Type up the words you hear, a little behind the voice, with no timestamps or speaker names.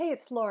Hey,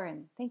 it's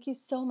Lauren. Thank you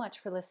so much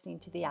for listening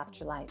to The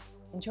Afterlife.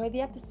 Enjoy the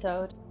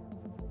episode.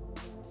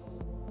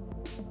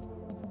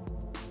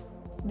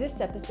 This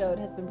episode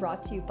has been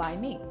brought to you by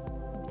me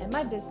and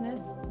my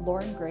business,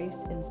 Lauren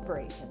Grace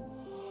Inspirations.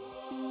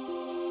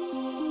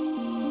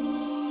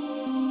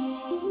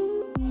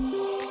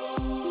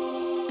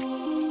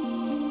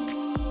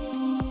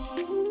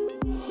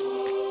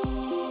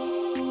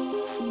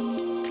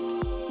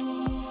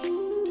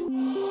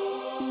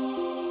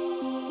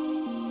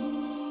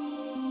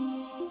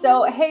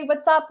 So, hey,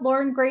 what's up?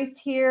 Lauren Grace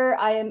here.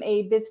 I am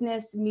a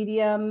business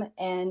medium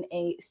and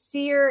a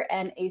seer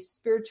and a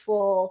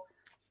spiritual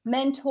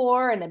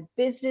mentor and a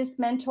business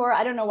mentor.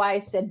 I don't know why I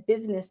said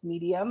business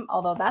medium,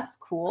 although that's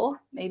cool.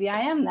 Maybe I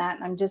am that.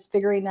 I'm just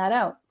figuring that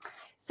out.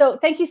 So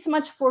thank you so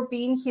much for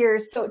being here.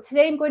 So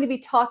today I'm going to be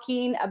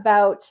talking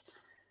about,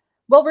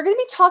 we're going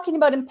to be talking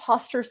about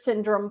imposter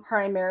syndrome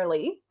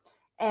primarily.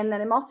 And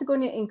then I'm also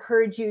going to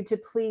encourage you to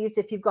please,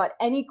 if you've got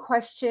any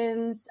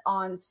questions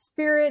on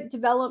spirit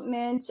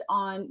development,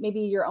 on maybe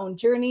your own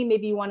journey,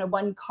 maybe you want a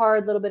one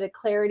card, little bit of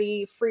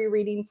clarity, free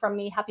reading from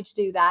me, happy to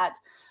do that.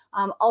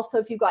 Also,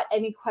 if you've got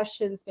any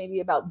questions,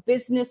 maybe about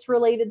business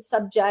related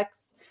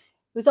subjects.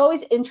 It was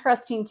always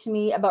interesting to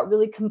me about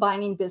really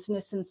combining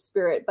business and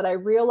spirit, but I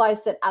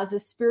realized that as a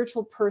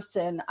spiritual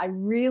person, I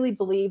really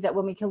believe that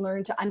when we can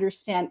learn to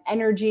understand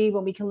energy,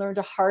 when we can learn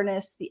to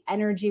harness the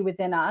energy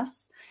within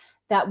us,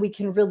 that we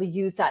can really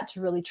use that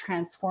to really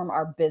transform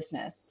our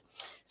business.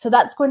 So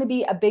that's going to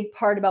be a big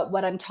part about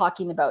what I'm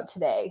talking about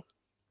today.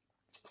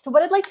 So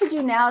what I'd like to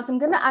do now is I'm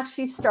going to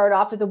actually start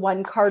off with a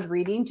one card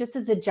reading, just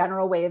as a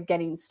general way of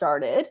getting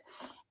started.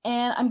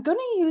 And I'm going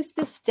to use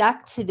this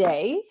deck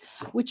today,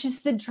 which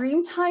is the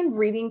Dreamtime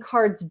Reading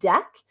Cards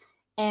deck.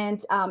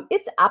 And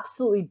it's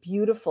absolutely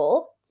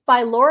beautiful. It's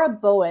by Laura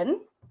Bowen.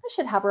 I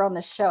should have her on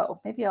the show.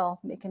 Maybe I'll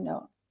make a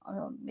note.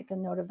 I'll make a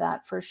note of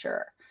that for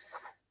sure.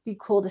 Be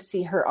cool to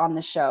see her on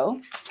the show.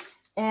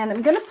 And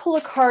I'm going to pull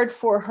a card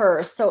for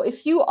her. So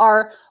if you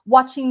are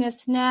watching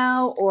this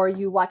now, or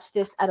you watch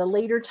this at a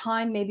later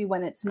time, maybe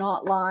when it's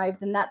not live,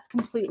 then that's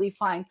completely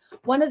fine.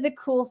 One of the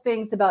cool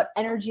things about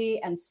energy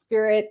and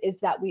spirit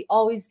is that we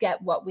always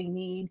get what we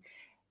need,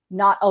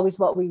 not always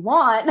what we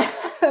want,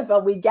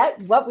 but we get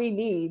what we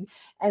need.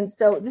 And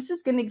so this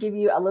is going to give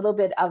you a little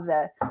bit of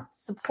the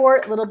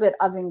support, a little bit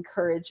of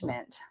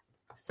encouragement.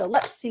 So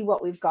let's see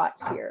what we've got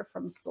here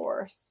from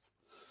Source.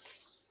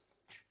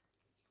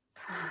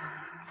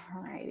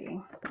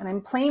 Alrighty, and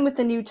I'm playing with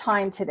the new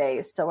time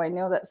today, so I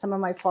know that some of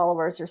my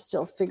followers are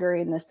still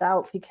figuring this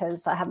out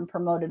because I haven't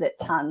promoted it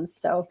tons,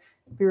 so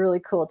it'd be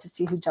really cool to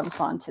see who jumps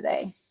on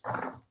today.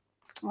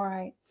 All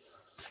right,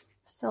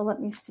 so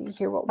let me see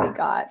here what we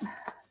got.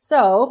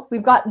 So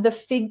we've got the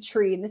fig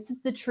tree, and this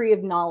is the tree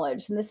of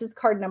knowledge, and this is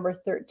card number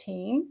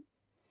 13,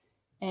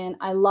 and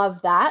I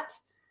love that.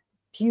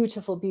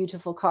 Beautiful,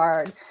 beautiful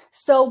card.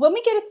 So when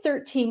we get a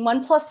 13,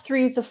 1 plus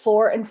 3 is a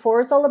 4, and 4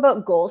 is all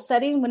about goal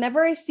setting.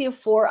 Whenever I see a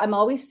 4, I'm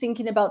always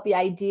thinking about the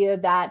idea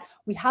that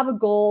we have a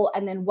goal,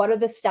 and then what are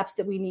the steps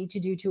that we need to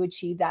do to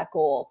achieve that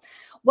goal?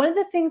 One of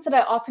the things that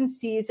I often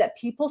see is that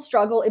people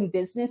struggle in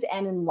business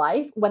and in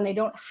life when they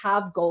don't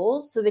have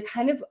goals. So they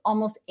kind of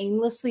almost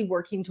aimlessly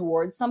working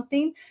towards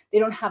something. They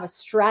don't have a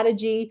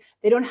strategy.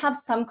 They don't have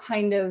some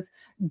kind of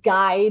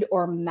guide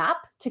or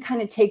map to kind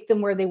of take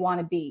them where they want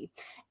to be.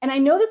 And I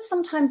know that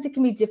sometimes it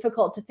can be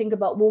difficult to think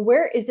about, well,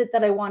 where is it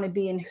that I want to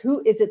be, and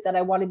who is it that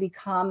I want to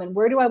become, and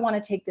where do I want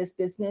to take this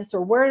business,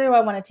 or where do I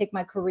want to take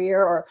my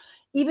career, or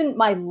even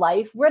my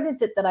life? What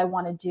is it that I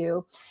want to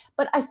do?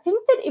 But I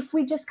think that if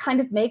we just kind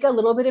of make a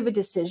little bit of a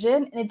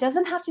decision, and it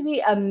doesn't have to be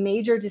a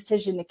major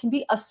decision, it can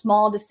be a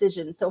small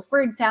decision. So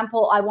for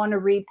example, I want to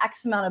read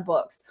X amount of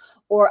books,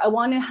 or I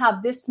want to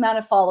have this amount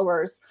of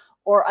followers,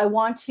 or I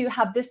want to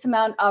have this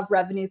amount of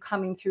revenue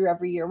coming through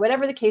every year,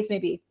 whatever the case may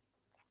be.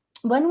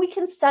 When we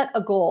can set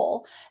a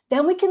goal,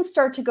 then we can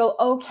start to go,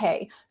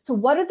 okay, so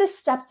what are the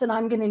steps that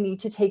I'm going to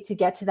need to take to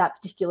get to that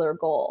particular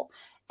goal?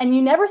 And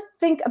you never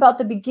think about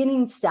the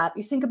beginning step.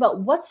 You think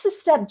about what's the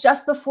step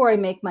just before I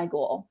make my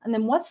goal? And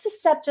then what's the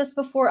step just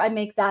before I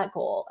make that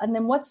goal? And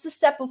then what's the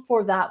step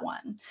before that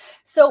one?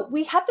 So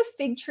we have the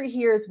fig tree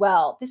here as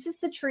well. This is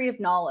the tree of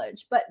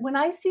knowledge. But when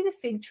I see the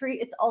fig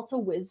tree, it's also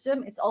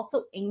wisdom. It's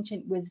also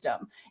ancient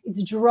wisdom.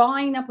 It's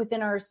drawing up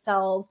within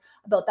ourselves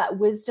about that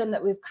wisdom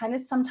that we've kind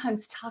of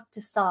sometimes tucked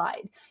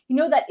aside. You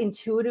know, that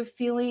intuitive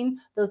feeling,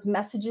 those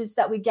messages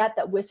that we get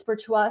that whisper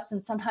to us.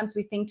 And sometimes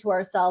we think to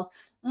ourselves,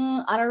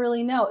 I don't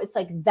really know. It's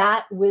like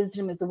that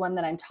wisdom is the one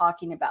that I'm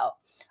talking about.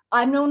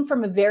 I've known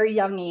from a very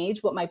young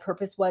age what my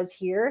purpose was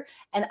here.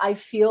 And I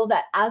feel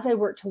that as I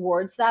work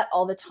towards that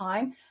all the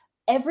time,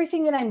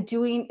 everything that I'm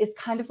doing is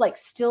kind of like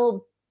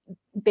still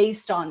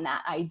based on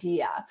that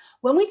idea.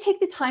 When we take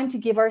the time to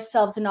give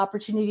ourselves an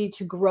opportunity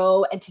to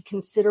grow and to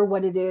consider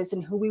what it is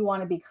and who we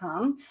want to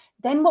become,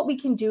 then what we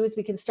can do is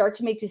we can start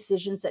to make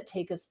decisions that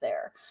take us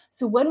there.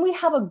 So when we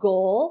have a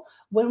goal,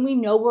 when we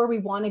know where we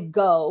want to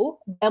go,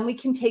 then we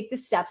can take the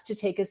steps to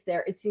take us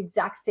there. It's the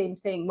exact same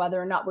thing,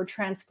 whether or not we're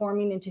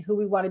transforming into who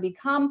we want to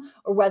become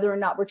or whether or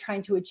not we're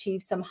trying to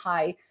achieve some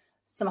high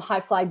some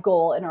high fly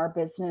goal in our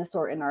business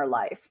or in our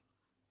life.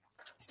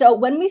 So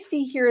when we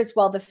see here as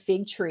well, the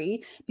fig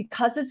tree,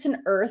 because it's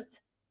an earth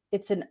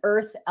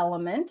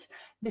element.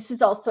 This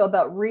is also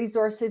about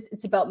resources.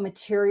 It's about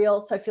material.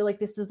 So I feel like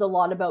this is a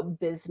lot about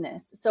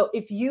business. So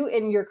if you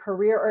in your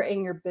career or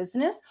in your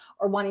business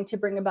are wanting to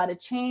bring about a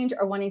change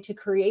or wanting to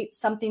create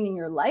something in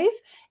your life,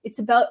 it's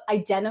about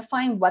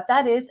identifying what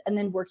that is and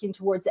then working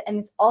towards it. And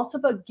it's also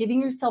about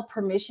giving yourself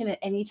permission at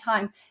any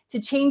time to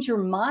change your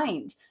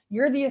mind.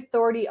 You're the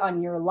authority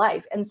on your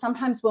life. And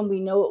sometimes when we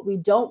know what we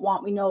don't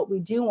want, we know what we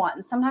do want.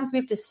 And sometimes we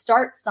have to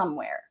start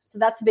somewhere. So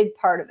that's a big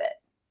part of it.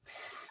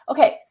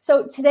 Okay,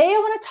 so today I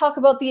want to talk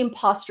about the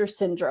imposter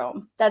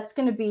syndrome. That's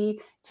going to be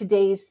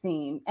today's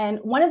theme. And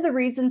one of the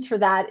reasons for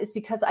that is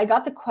because I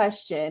got the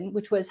question,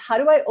 which was, how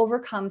do I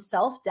overcome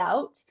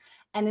self-doubt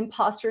and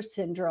imposter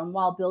syndrome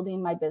while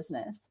building my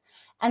business?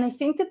 And I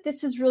think that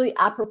this is really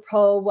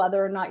apropos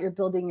whether or not you're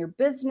building your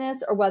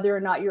business or whether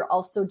or not you're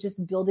also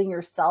just building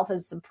yourself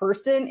as a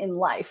person in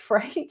life,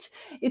 right?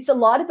 It's a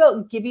lot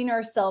about giving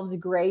ourselves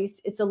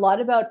grace. It's a lot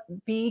about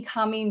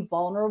becoming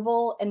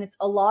vulnerable. And it's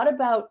a lot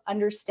about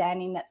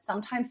understanding that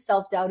sometimes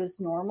self-doubt is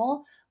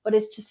normal, but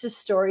it's just a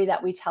story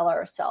that we tell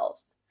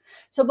ourselves.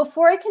 So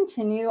before I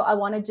continue, I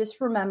want to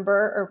just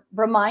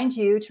remind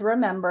you to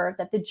remember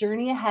that the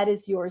journey ahead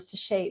is yours to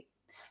shape,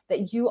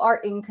 that you are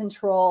in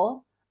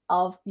control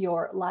of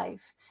your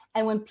life.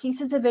 And when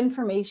pieces of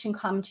information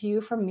come to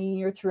you from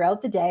me or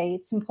throughout the day,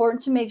 it's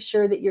important to make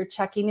sure that you're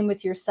checking in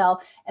with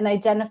yourself and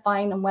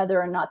identifying on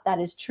whether or not that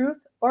is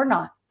truth or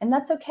not. And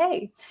that's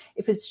okay.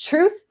 If it's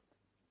truth,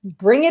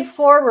 bring it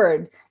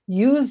forward,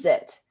 use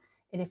it.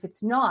 And if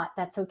it's not,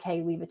 that's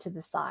okay. Leave it to the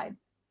side.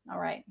 All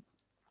right.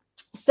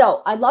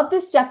 So I love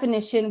this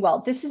definition. Well,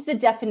 this is the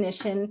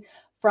definition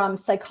from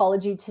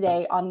Psychology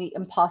Today on the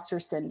imposter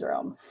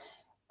syndrome.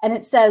 And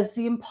it says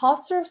the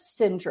imposter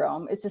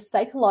syndrome is a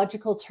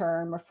psychological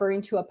term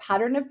referring to a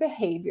pattern of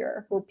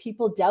behavior where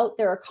people doubt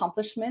their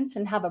accomplishments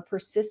and have a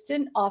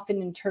persistent,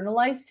 often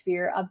internalized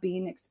fear of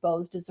being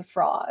exposed as a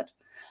fraud.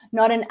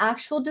 Not an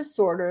actual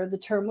disorder, the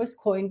term was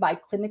coined by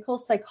clinical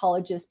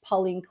psychologist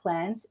Pauline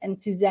Clance and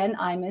Suzanne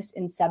Imus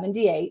in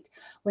 1978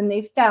 when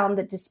they found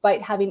that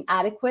despite having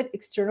adequate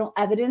external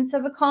evidence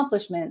of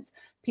accomplishments,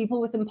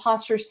 people with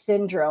imposter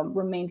syndrome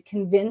remained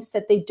convinced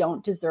that they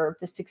don't deserve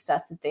the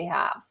success that they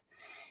have.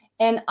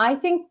 And I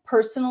think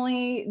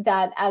personally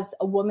that as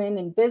a woman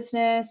in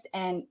business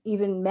and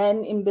even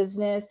men in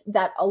business,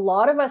 that a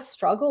lot of us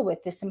struggle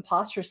with this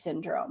imposter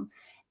syndrome.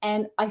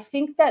 And I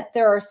think that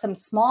there are some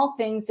small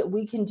things that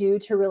we can do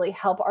to really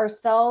help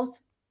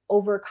ourselves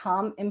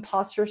overcome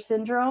imposter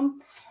syndrome.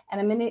 And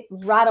I'm going to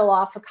rattle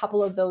off a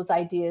couple of those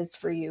ideas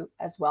for you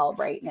as well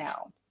right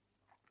now.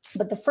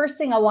 But the first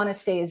thing I want to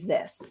say is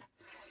this: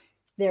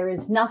 there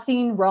is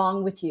nothing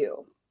wrong with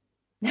you.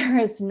 There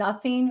is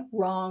nothing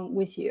wrong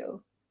with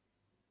you.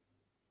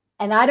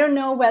 And I don't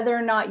know whether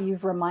or not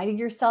you've reminded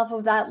yourself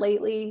of that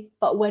lately,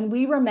 but when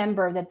we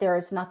remember that there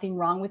is nothing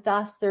wrong with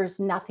us, there's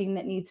nothing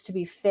that needs to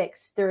be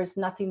fixed, there is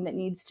nothing that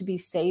needs to be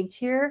saved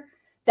here,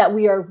 that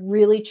we are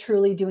really,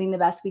 truly doing the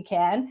best we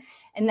can,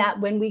 and that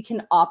when we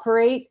can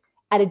operate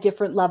at a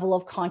different level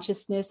of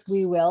consciousness,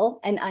 we will.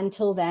 And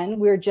until then,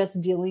 we're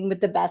just dealing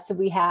with the best that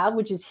we have,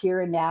 which is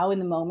here and now in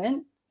the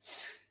moment.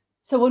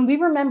 So when we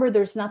remember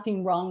there's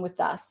nothing wrong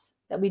with us,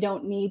 that we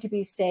don't need to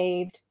be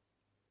saved,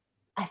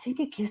 I think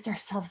it gives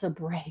ourselves a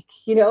break,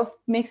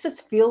 makes us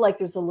feel like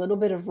there's a little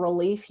bit of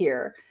relief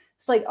here.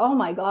 It's like, oh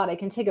my God, I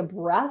can take a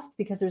breath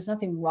because there's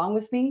nothing wrong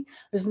with me.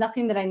 There's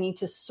nothing that I need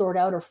to sort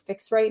out or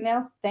fix right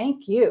now.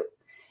 Thank you.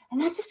 And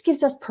that just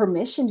gives us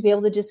permission to be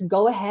able to just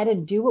go ahead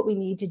and do what we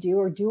need to do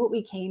or do what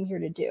we came here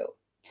to do.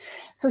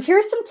 So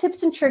here's some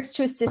tips and tricks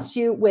to assist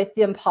you with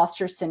the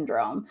imposter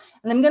syndrome.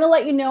 And I'm going to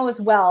let you know as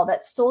well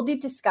that Soul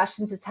Deep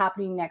Discussions is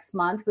happening next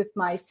month with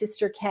my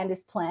sister,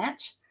 Candace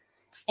Planch.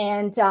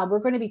 And we're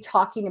going to be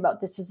talking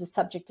about this as a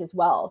subject as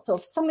well. So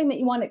if something that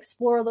you want to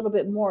explore a little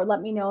bit more,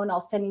 let me know and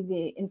I'll send you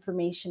the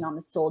information on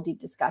the Soul Deep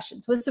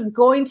Discussions. It was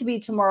going to be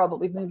tomorrow,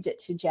 but we've moved it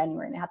to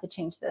January and I have to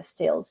change the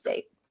sales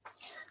date,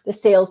 the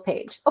sales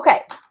page.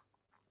 Okay,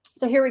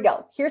 so here we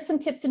go. Here's some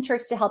tips and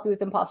tricks to help you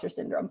with imposter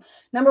syndrome.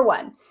 Number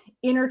one,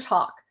 inner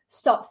talk.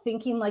 Stop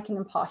thinking like an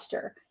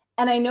imposter.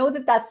 And I know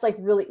that that's like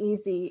really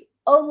easy.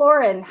 Oh,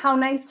 Lauren, how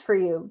nice for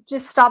you.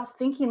 Just stop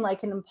thinking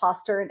like an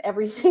imposter and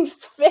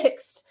everything's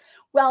fixed.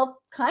 Well,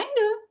 kind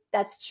of,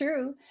 that's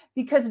true,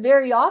 because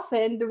very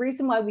often the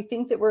reason why we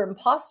think that we're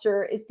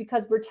imposter is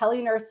because we're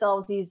telling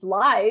ourselves these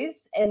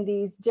lies and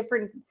these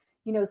different,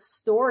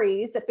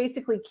 stories that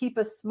basically keep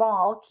us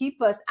small,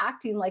 keep us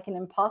acting like an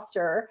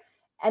imposter.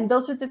 And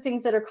those are the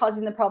things that are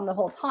causing the problem the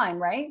whole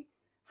time, right?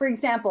 For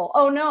example,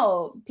 oh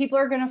no, people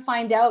are going to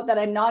find out that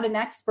I'm not an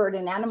expert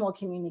in animal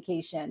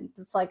communication.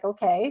 It's like,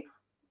 okay,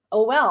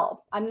 oh,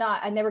 well,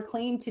 I never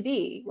claimed to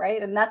be,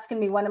 right? And that's going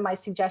to be one of my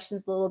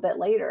suggestions a little bit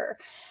later.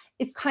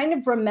 It's kind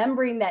of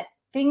remembering that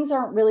things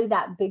aren't really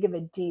that big of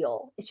a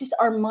deal. It's just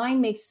our mind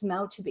makes them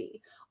out to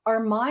be. Our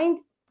mind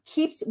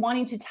keeps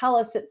wanting to tell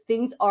us that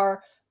things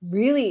are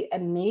really a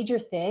major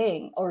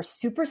thing or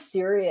super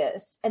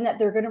serious, and that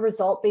they're going to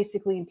result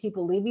basically in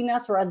people leaving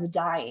us or us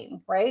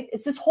dying, right?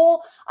 It's this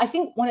whole, I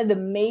think one of the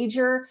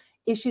major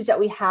issues that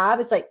we have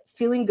is like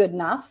feeling good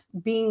enough,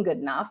 being good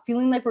enough,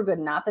 feeling like we're good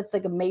enough. That's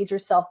like a major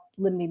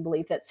self-limiting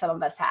belief that some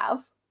of us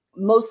have.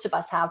 Most of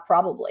us have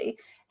probably.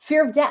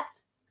 Fear of death,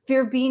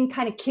 fear of being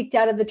kind of kicked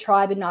out of the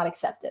tribe and not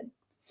accepted.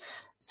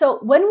 So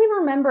when we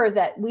remember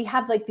that we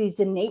have like these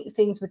innate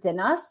things within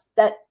us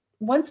that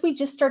once we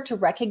just start to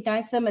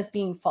recognize them as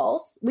being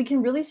false, we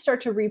can really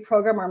start to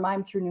reprogram our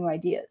mind through new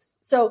ideas.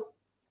 So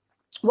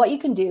what you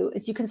can do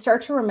is you can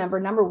start to remember,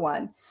 number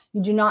one,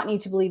 you do not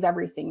need to believe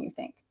everything you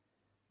think.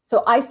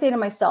 So I say to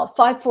myself,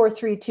 5, 4,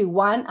 3, 2,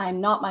 1,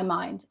 I'm not my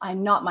mind.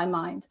 I'm not my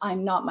mind.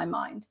 I'm not my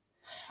mind.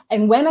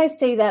 And when I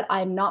say that,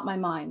 I'm not my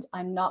mind,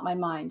 I'm not my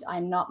mind,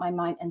 I'm not my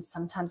mind, and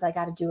sometimes I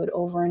got to do it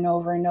over and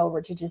over and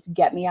over to just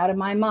get me out of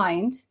my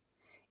mind,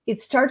 it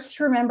starts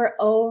to remember,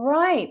 oh,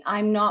 right,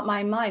 I'm not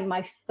my mind.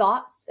 My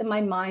thoughts and my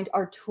mind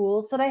are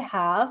tools that I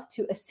have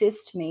to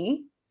assist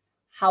me.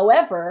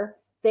 However,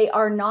 they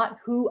are not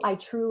who I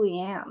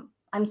truly am.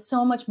 I'm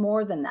so much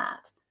more than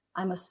that.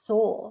 I'm a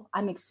soul.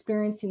 I'm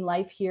experiencing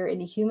life here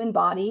in a human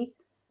body.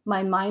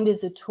 My mind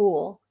is a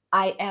tool.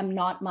 I am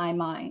not my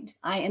mind.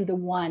 I am the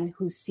one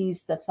who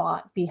sees the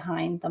thought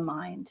behind the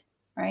mind,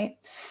 right?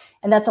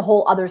 And that's a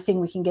whole other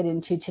thing we can get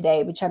into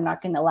today, which I'm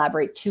not going to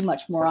elaborate too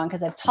much more on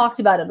because I've talked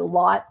about it a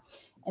lot.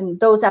 And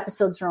those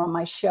episodes are on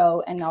my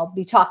show, and I'll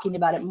be talking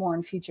about it more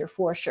in future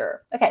for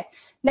sure. Okay,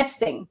 next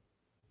thing,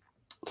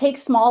 take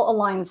small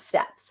aligned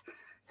steps.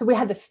 So we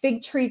had the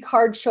fig tree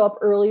card show up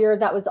earlier.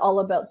 That was all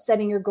about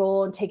setting your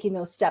goal and taking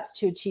those steps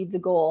to achieve the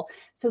goal.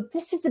 So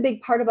this is a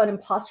big part about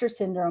imposter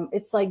syndrome.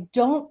 It's like,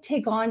 don't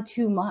take on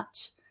too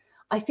much.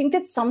 I think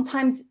that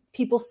sometimes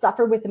people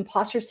suffer with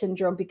imposter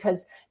syndrome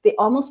because they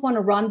almost want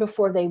to run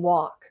before they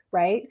walk,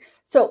 right?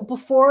 So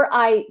before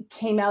I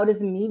came out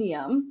as a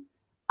medium,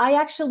 I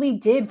actually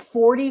did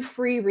 40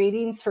 free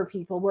readings for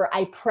people where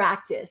I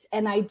practiced,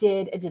 and I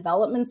did a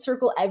development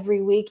circle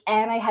every week,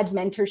 and I had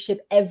mentorship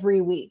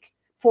every week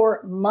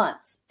for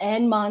months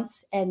and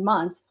months and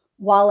months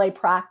while I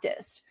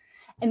practiced.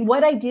 And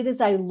what I did is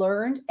I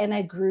learned and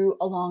I grew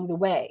along the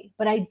way,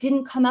 but I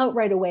didn't come out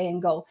right away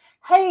and go,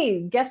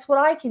 hey, guess what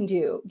I can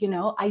do? You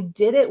know, I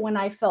did it when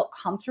I felt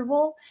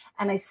comfortable,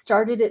 and I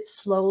started it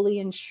slowly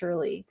and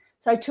surely.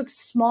 So I took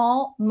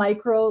small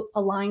micro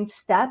aligned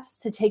steps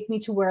to take me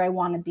to where I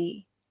want to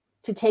be,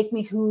 to take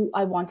me who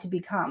I want to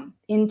become,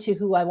 into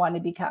who I want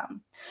to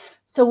become.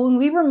 So when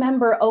we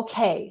remember,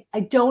 okay,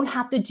 I don't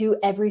have to do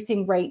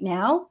everything right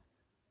now.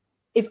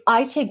 If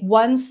I take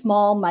one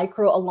small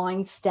micro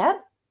aligned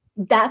step,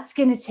 that's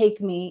going to take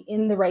me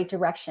in the right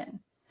direction.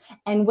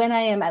 And when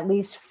I am at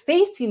least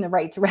facing the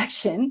right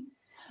direction,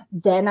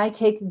 then I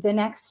take the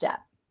next step.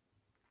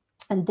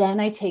 And then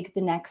I take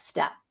the next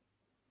step.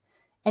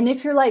 And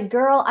if you're like,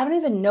 girl, I don't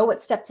even know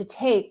what step to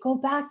take, go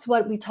back to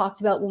what we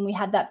talked about when we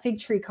had that fig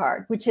tree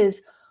card, which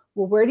is,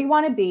 well, where do you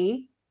want to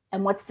be?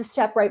 And what's the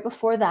step right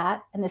before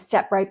that? And the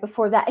step right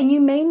before that. And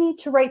you may need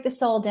to write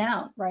this all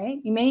down, right?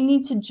 You may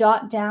need to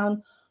jot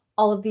down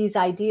all of these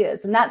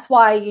ideas. And that's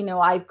why, you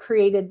know, I've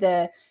created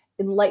the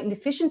Enlightened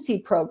Efficiency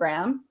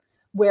program,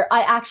 where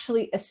I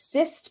actually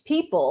assist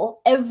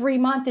people every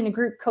month in a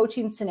group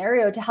coaching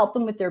scenario to help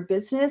them with their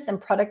business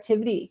and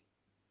productivity.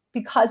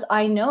 Because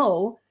I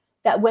know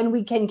that when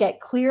we can get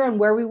clear on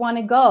where we want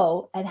to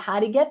go and how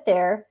to get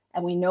there,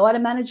 and we know how to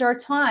manage our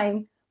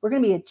time, we're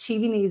going to be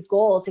achieving these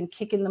goals and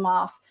kicking them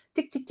off,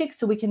 tick, tick, tick,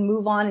 so we can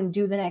move on and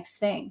do the next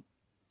thing,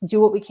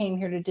 do what we came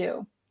here to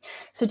do.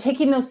 So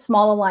taking those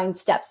small aligned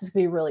steps is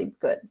going to be really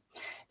good.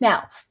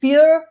 Now,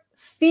 feel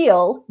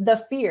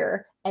the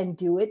fear and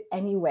do it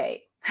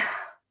anyway.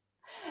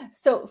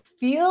 So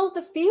feel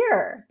the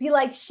fear. Be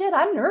like, shit,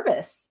 I'm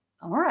nervous.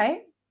 All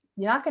right.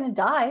 You're not going to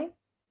die.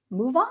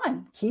 Move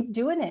on. Keep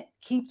doing it.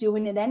 Keep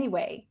doing it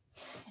anyway.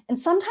 And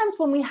sometimes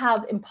when we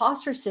have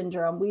imposter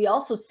syndrome, we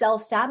also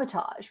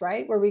self-sabotage,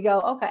 right? Where we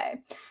go,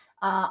 okay,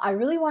 I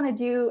really want to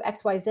do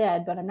X, Y, Z,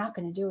 but I'm not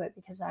going to do it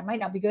because I might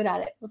not be good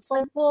at it. It's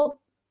like, well,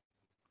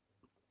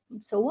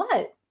 so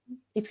what?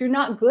 If you're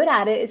not good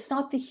at it, it's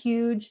not the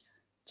huge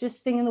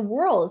just thing in the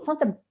world. It's not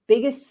the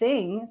biggest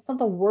thing. It's not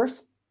the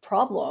worst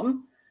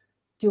problem.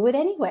 Do it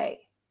anyway.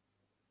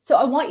 So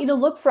I want you to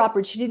look for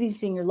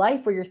opportunities in your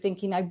life where you're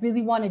thinking, I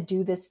really want to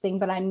do this thing,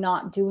 but I'm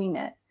not doing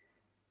it.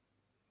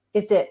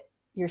 Is it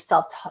you're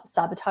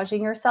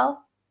self-sabotaging yourself?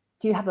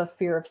 Do you have a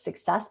fear of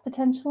success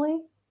potentially?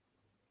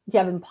 Do you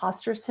have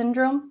imposter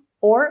syndrome?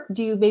 Or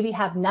do you maybe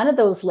have none of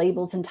those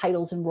labels and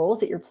titles and roles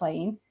that you're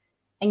playing?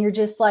 And you're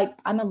just like,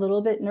 I'm a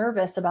little bit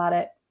nervous about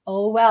it.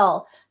 Oh,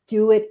 well,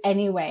 do it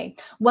anyway.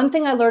 One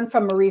thing I learned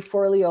from Marie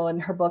Forleo in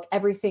her book,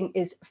 Everything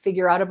is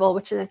Figure Outable,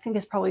 which I think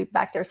is probably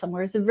back there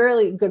somewhere. It's a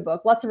really good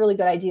book. Lots of really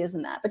good ideas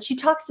in that. But she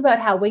talks about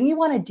how when you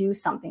want to do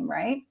something,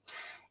 right?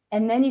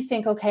 And then you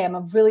think, okay,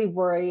 I'm really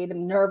worried.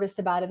 I'm nervous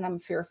about it. And I'm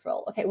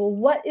fearful. Okay, well,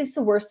 what is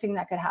the worst thing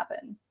that could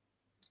happen?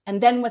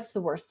 And then what's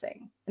the worst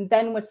thing? And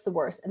then what's the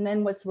worst? And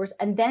then what's the worst?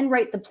 And then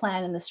write the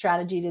plan and the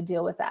strategy to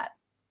deal with that.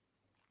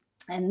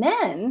 And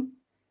then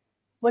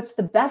What's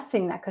the best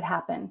thing that could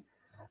happen?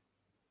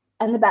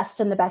 And the best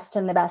and the best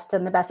and the best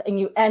and the best. And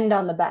you end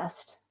on the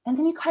best. And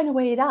then you kind of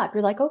weigh it up.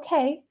 You're like,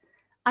 okay,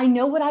 I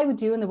know what I would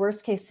do in the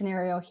worst case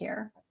scenario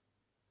here.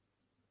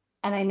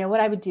 And I know what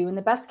I would do in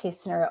the best case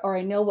scenario, or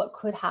I know what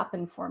could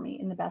happen for me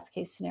in the best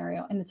case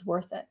scenario, and it's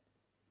worth it.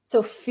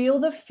 So feel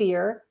the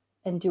fear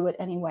and do it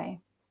anyway.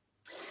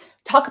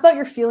 Talk about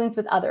your feelings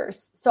with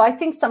others. So I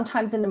think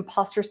sometimes in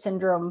imposter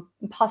syndrome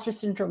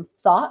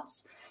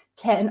thoughts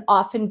can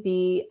often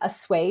be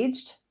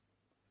assuaged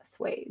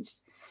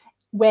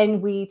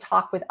when we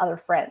talk with other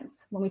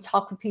friends, when we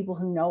talk with people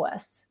who know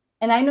us.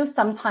 And I know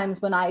sometimes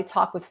when I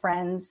talk with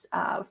friends,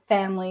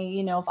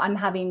 family, if I'm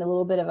having a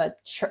little bit of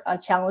a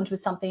challenge with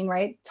something,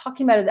 right?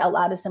 Talking about it out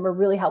loud is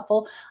really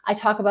helpful. I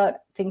talk about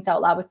things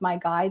out loud with my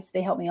guides.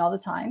 They help me all the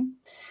time.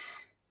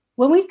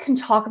 When we can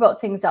talk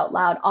about things out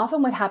loud,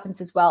 often what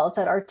happens as well is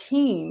that our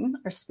team,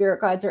 our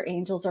spirit guides, our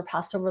angels, our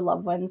past over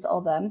loved ones,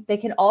 all them, they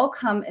can all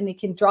come and they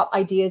can drop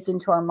ideas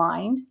into our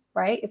mind,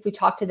 right? If we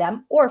talk to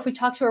them, or if we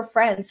talk to our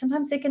friends,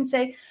 sometimes they can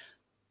say,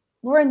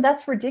 Lauren,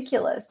 that's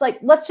ridiculous. Like,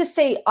 let's just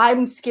say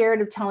I'm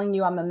scared of telling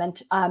you I'm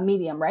a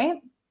medium, right?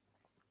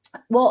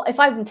 Well, if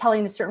I've been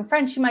telling a certain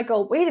friend, she might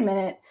go, wait a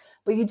minute,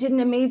 but you did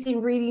an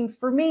amazing reading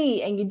for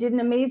me, and you did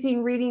an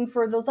amazing reading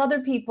for those other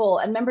people.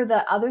 And remember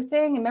that other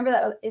thing? And remember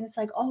that? And it's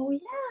like, oh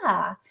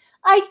yeah,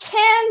 I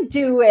can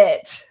do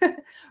it,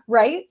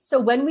 right? So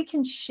when we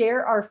can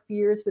share our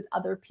fears with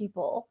other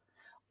people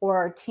or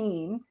our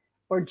team,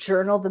 or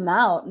journal them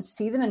out and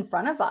see them in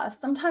front of us,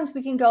 sometimes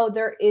we can go,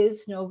 there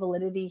is no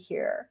validity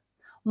here.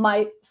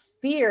 My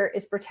fear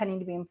is pretending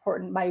to be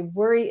important. My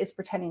worry is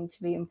pretending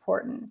to be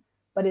important,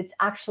 but it's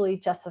actually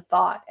just a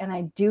thought. And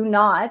I do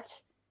not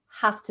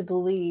have to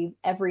believe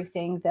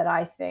everything that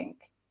I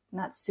think. And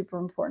that's super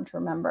important to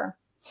remember.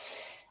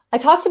 I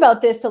talked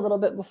about this a little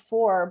bit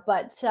before,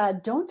 but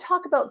don't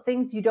talk about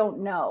things you don't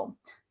know.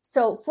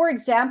 So for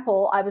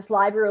example, I was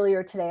live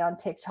earlier today on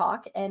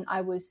TikTok, and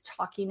I was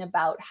talking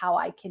about how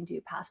I can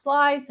do past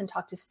lives and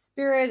talk to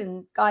spirit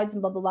and guides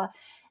and blah, blah, blah.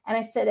 And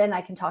I said, and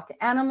I can talk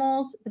to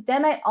animals. But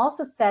then I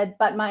also said,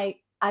 but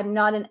I'm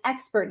not an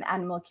expert in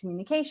animal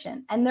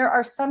communication. And there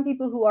are some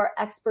people who are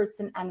experts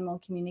in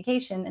animal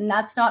communication, and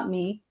that's not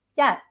me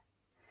yet.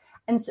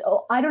 And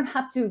so I don't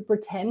have to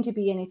pretend to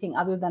be anything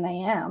other than I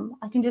am.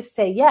 I can just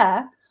say,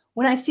 yeah,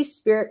 when I see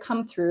spirit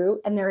come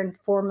through and they're in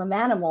form of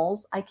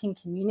animals, I can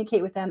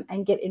communicate with them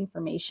and get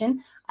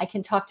information. I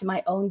can talk to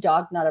my own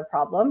dog, not a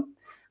problem.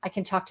 I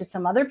can talk to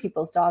some other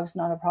people's dogs,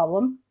 not a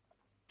problem.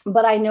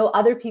 But I know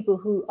other people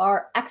who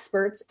are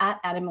experts at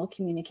animal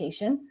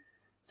communication.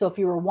 So if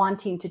you were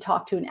wanting to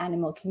talk to an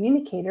animal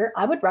communicator,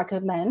 I would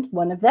recommend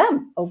one of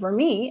them over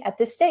me at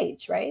this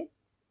stage, right?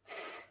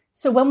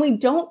 So when we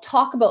don't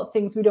talk about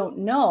things we don't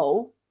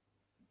know,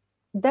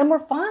 then we're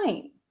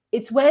fine.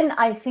 It's when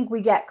I think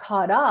we get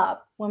caught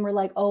up when we're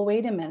like, oh,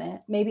 wait a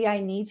minute, maybe I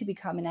need to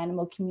become an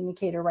animal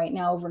communicator right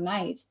now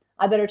overnight.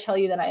 I better tell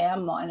you that I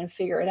am one and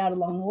figure it out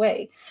along the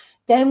way.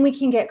 Then we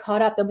can get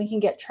caught up, then we can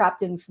get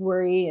trapped in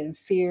worry and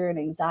fear and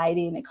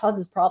anxiety, and it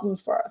causes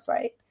problems for us,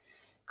 right? It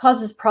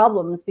causes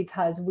problems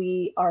because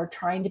we are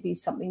trying to be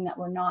something that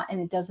we're not, and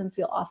it doesn't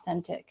feel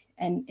authentic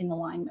and in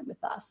alignment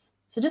with us.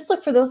 So just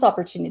look for those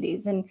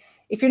opportunities. And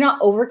if you're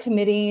not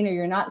overcommitting, or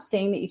you're not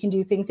saying that you can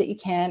do things that you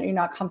can, or you're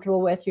not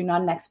comfortable with, you're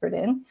not an expert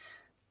in,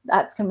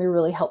 that's going to be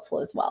really helpful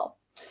as well.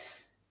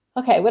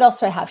 Okay, what else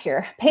do I have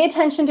here? Pay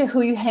attention to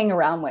who you hang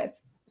around with.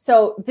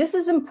 So this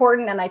is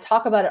important, and I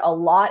talk about it a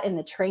lot in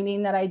the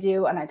training that I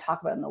do, and I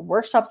talk about it in the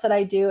workshops that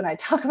I do, and I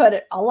talk about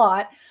it a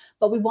lot,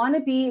 but we want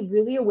to be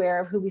really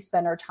aware of who we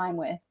spend our time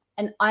with.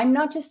 And I'm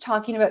not just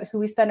talking about who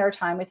we spend our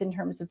time with in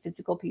terms of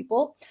physical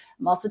people.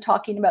 I'm also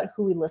talking about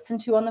who we listen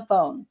to on the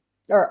phone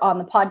or on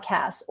the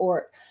podcast,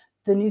 or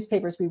the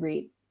newspapers we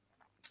read,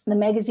 the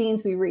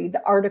magazines we read,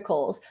 the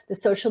articles, the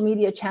social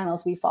media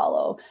channels we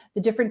follow,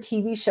 the different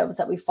TV shows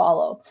that we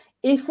follow.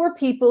 If we're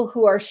people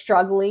who are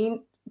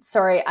struggling,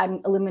 sorry,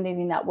 I'm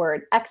eliminating that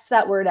word, X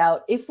that word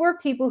out. If we're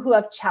people who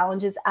have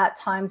challenges at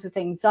times with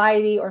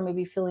anxiety, or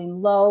maybe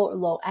feeling low or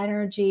low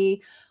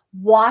energy,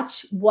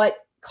 watch what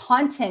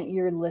content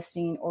you're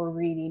listening or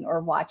reading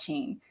or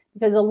watching,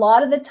 because a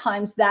lot of the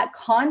times that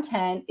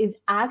content is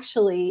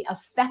actually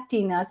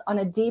affecting us on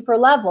a deeper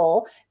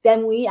level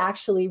than we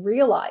actually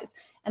realize.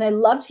 And I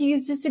love to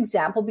use this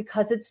example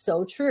because it's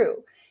so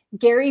true.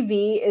 Gary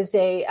Vee is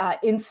a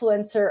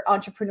influencer,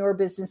 entrepreneur,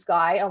 business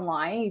guy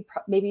online.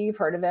 Maybe you've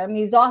heard of him.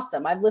 He's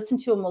awesome. I've listened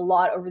to him a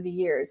lot over the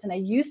years, and I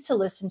used to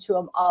listen to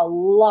him a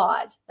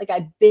lot. Like,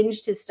 I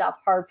binged his stuff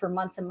hard for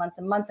months and months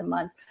and months and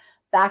months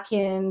back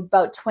in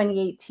about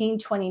 2018,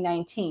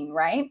 2019,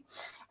 right?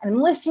 And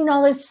I'm listening to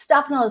all his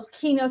stuff and all his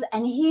keynotes,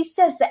 and he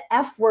says the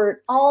F word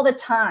all the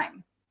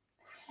time.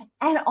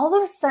 And all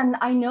of a sudden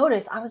I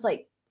noticed, I was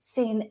like,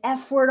 saying the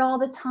F word all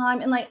the time.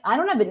 And like, I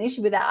don't have an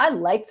issue with that. I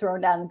like throwing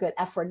down the good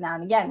F word now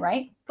and again,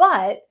 right?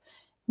 But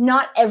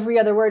not every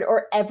other word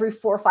or every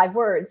 4 or 5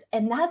 words.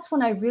 And that's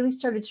when I really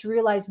started to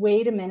realize,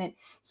 wait a minute,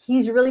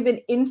 he's really been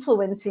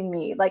influencing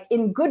me, like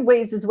in good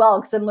ways as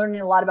well, because I'm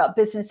learning a lot about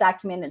business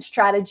acumen and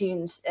strategy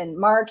and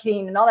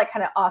marketing and all that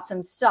kind of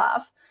awesome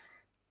stuff.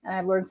 And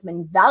I've learned some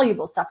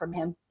invaluable stuff from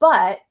him,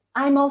 but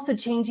I'm also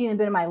changing a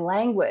bit of my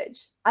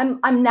language. I'm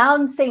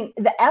now saying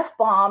the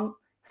F-bomb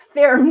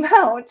fair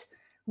amount.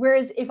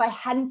 Whereas if I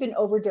hadn't been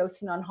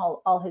overdosing on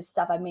all his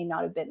stuff, I may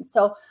not have been.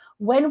 So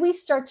when we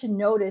start to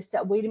notice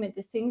that, wait a minute,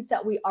 the things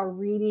that we are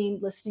reading,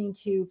 listening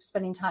to,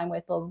 spending time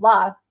with, blah, blah,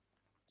 blah,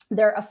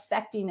 they're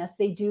affecting us.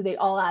 They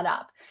all add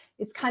up.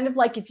 It's kind of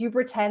like if you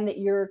pretend that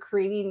you're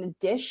creating a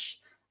dish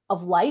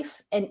of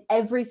life and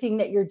everything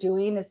that you're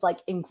doing is like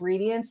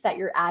ingredients that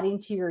you're adding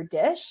to your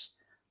dish.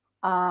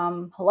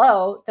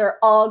 They're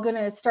all going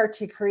to start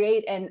to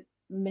create and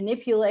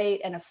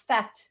manipulate and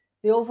affect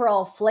the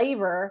overall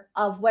flavor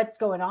of what's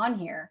going on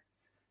here.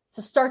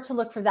 So start to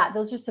look for that.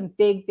 Those are some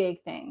big,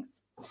 big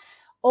things.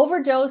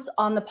 Overdose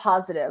on the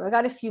positive. I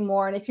got a few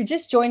more. And if you're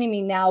just joining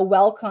me now,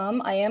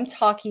 welcome. I am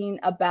talking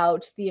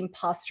about the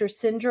imposter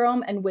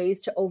syndrome and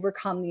ways to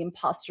overcome the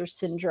imposter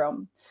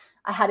syndrome.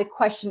 I had a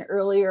question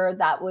earlier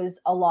that was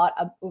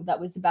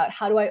about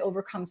how do I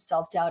overcome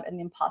self-doubt and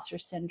the imposter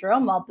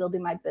syndrome while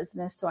building my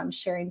business. So I'm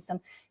sharing some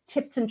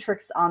tips and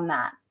tricks on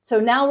that. So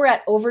now we're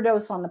at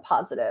overdose on the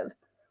positive.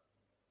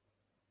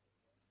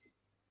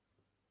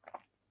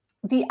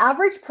 The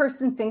average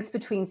person thinks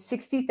between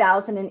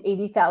 60,000 and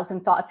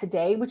 80,000 thoughts a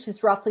day, which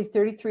is roughly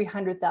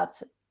 3,300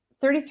 thoughts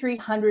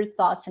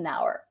an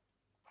hour.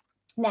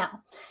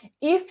 Now,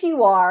 if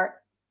you are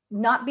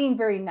not being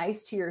very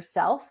nice to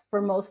yourself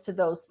for most of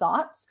those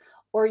thoughts,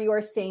 or you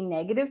are saying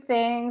negative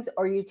things,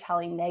 or you're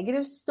telling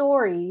negative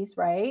stories,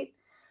 right?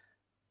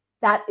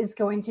 That is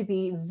going to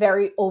be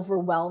very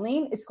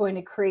overwhelming. It's going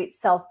to create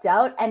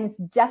self-doubt, and it's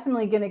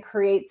definitely going to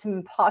create some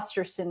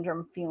imposter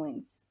syndrome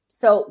feelings.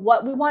 So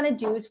what we want to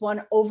do is want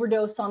to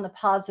overdose on the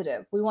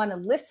positive. We want to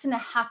listen to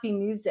happy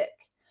music.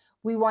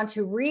 We want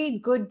to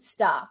read good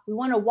stuff. We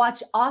want to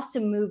watch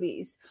awesome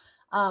movies.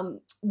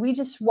 We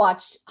just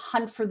watched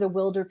Hunt for the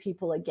Wilder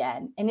People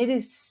again, and it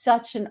is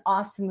such an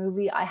awesome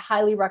movie. I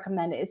highly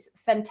recommend it. It's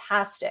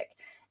fantastic.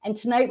 And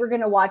tonight we're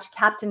going to watch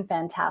Captain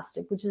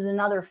Fantastic, which is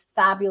another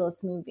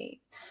fabulous movie.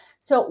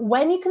 So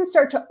when you can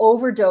start to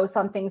overdose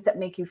on things that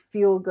make you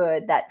feel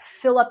good, that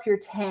fill up your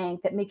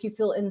tank, that make you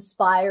feel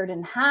inspired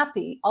and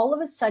happy, all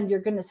of a sudden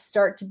you're going to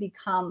start to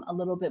become a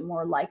little bit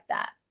more like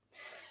that.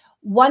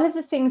 One of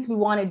the things we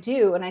want to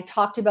do, and I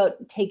talked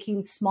about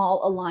taking small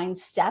aligned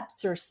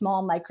steps or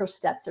small micro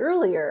steps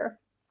earlier,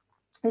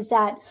 is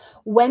that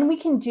when we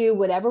can do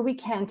whatever we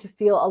can to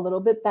feel a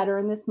little bit better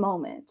in this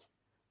moment,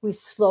 we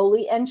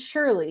slowly and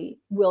surely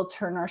will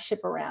turn our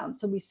ship around.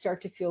 So we start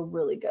to feel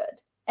really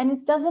good. And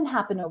it doesn't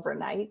happen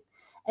overnight.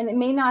 And it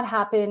may not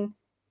happen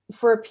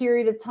for a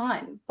period of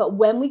time. But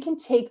when we can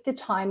take the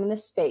time and the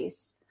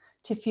space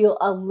to feel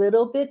a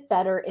little bit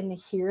better in the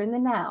here and the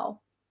now,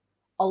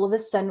 all of a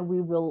sudden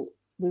we will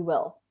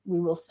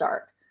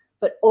start.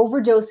 But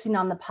overdosing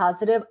on the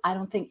positive, I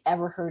don't think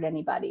ever hurt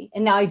anybody.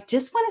 And now I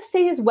just want to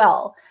say as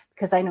well,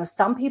 because I know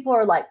some people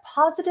are like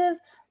positive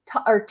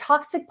or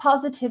toxic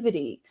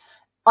positivity.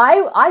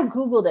 I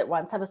Googled it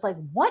once. I was like,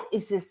 what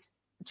is this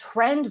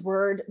trend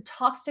word,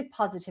 toxic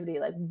positivity?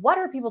 Like, what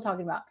are people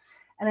talking about?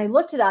 And I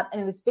looked it up, and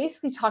it was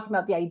basically talking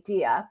about the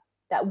idea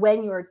that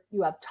when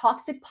you have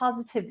toxic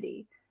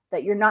positivity,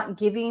 that you're not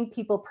giving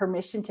people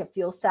permission to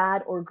feel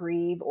sad or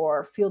grieve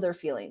or feel their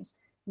feelings.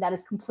 And that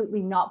is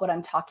completely not what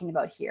I'm talking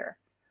about here.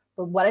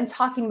 But what I'm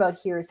talking about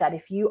here is that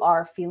if you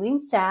are feeling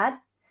sad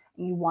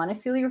and you want to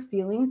feel your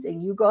feelings,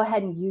 and you go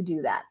ahead and you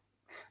do that.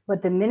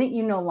 But the minute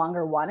you no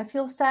longer want to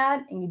feel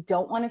sad and you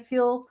don't want to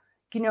feel,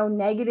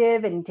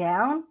 negative and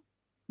down,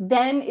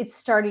 then it's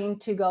starting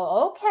to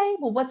go, okay,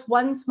 well, what's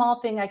one small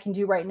thing I can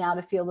do right now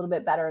to feel a little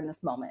bit better in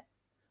this moment?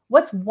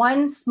 What's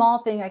one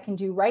small thing I can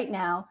do right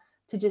now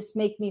to just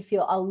make me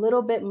feel a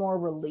little bit more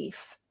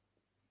relief?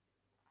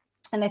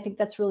 And I think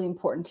that's really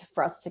important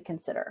for us to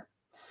consider.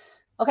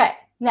 Okay,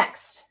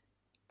 next,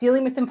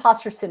 dealing with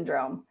imposter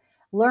syndrome.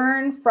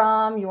 Learn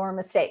from your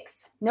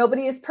mistakes.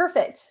 Nobody is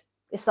perfect.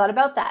 It's not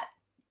about that.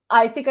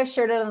 I think I've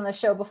shared it on the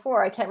show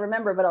before. I can't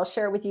remember, but I'll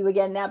share it with you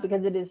again now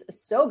because it is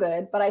so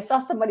good. But I saw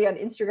somebody on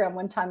Instagram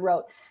one time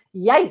wrote,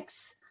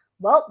 yikes,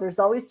 well, there's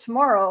always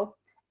tomorrow.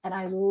 And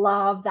I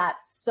love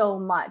that so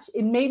much.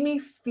 It made me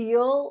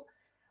feel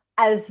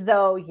as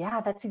though,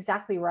 yeah, that's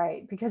exactly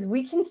right. Because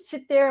we can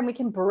sit there and we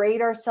can berate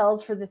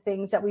ourselves for the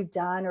things that we've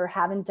done or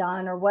haven't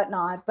done or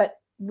whatnot. But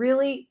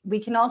really, we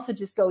can also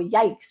just go,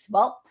 yikes,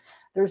 well,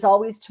 there's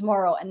always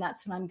tomorrow. And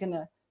that's when I'm going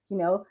to,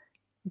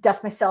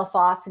 dust myself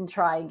off and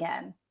try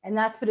again. And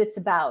that's what it's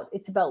about.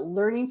 It's about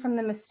learning from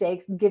the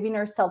mistakes, giving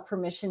ourselves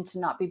permission to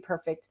not be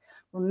perfect,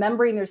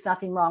 remembering there's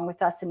nothing wrong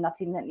with us and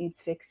nothing that needs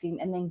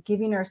fixing, and then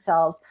giving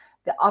ourselves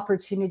the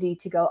opportunity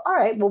to go, all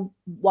right, well,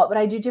 what would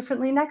I do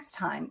differently next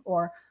time?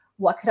 Or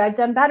what could I have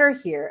done better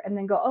here? And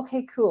then go,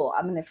 okay, cool.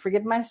 I'm going to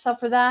forgive myself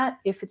for that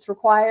if it's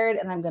required,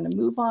 and I'm going to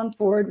move on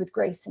forward with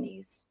grace and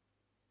ease.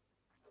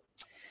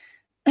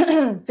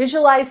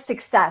 Visualize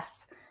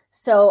success.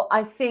 So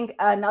I think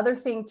another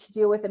thing to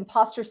deal with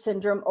imposter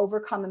syndrome,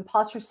 overcome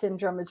imposter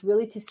syndrome, is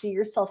really to see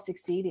yourself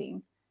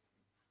succeeding.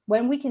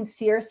 When we can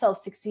see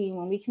ourselves succeeding,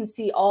 when we can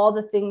see all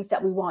the things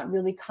that we want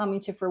really coming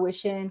to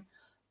fruition,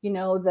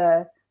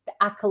 the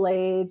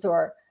accolades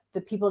or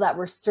the people that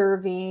we're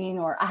serving,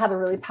 or I have a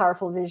really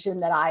powerful vision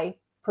that I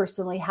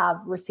personally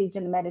have received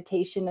in the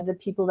meditation of the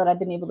people that I've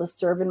been able to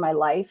serve in my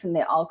life, and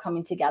they're all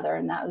coming together.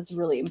 And that was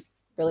really,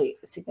 really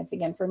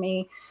significant for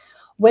me.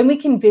 When we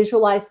can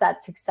visualize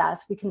that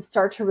success, we can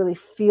start to really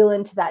feel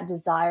into that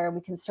desire.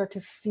 We can start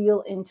to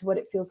feel into what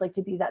it feels like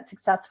to be that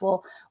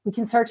successful. We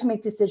can start to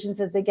make decisions,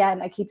 as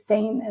again, I keep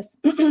saying this,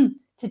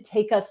 to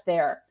take us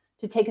there,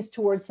 to take us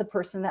towards the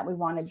person that we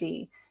want to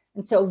be.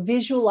 And so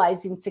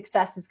visualizing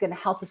success is going to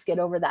help us get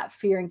over that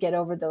fear and get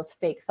over those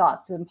fake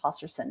thoughts of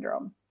imposter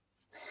syndrome.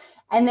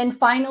 And then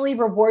finally,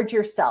 reward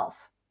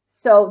yourself.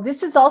 So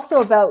this is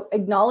also about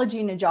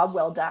acknowledging a job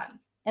well done.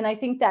 And I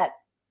think that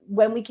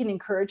when we can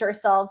encourage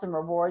ourselves and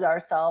reward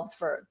ourselves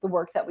for the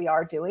work that we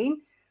are doing,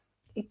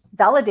 it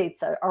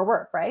validates our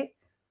work, right?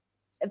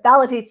 It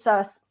validates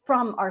us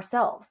from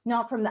ourselves,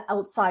 not from the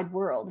outside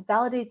world. It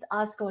validates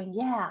us going,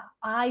 yeah,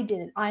 I did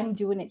it. I'm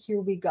doing it. Here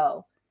we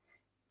go.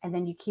 And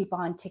then you keep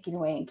on ticking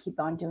away and keep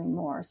on doing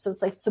more. So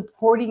it's like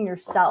supporting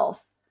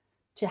yourself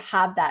to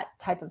have that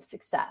type of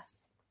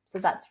success. So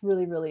that's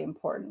really, really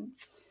important.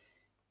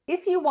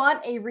 If you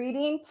want a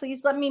reading,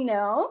 please let me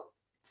know.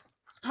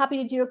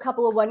 Happy to do a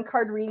couple of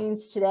one-card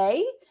readings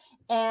today.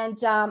 And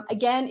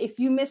again, if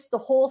you missed the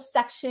whole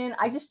section,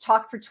 I just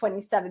talked for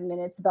 27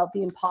 minutes about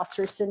the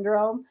imposter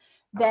syndrome,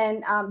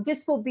 then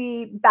this will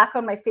be back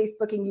on my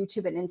Facebook and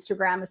YouTube and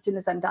Instagram as soon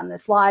as I'm done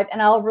this live.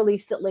 And I'll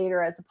release it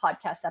later as a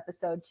podcast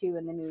episode too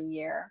in the new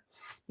year.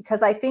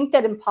 Because I think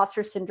that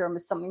imposter syndrome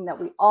is something that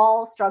we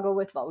all struggle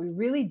with, but we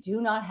really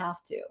do not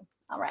have to.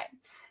 All right.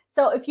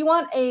 So if you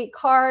want a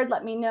card,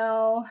 let me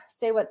know.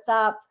 Say what's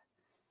up.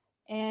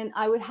 And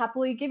I would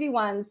happily give you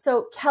one.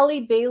 So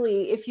Kelly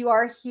Bailey, if you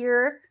are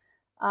here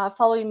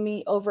following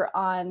me over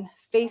on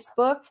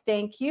Facebook,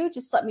 thank you.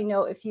 Just let me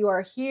know if you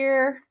are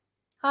here.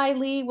 Hi,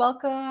 Lee.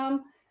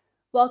 Welcome.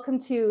 Welcome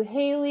to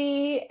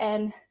Haley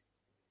and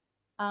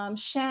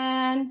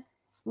Shan,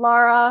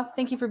 Lara.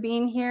 Thank you for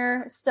being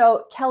here.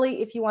 So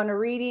Kelly, if you want a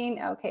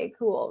reading, okay,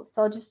 cool.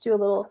 So I'll just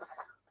do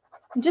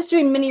I'm just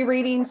doing mini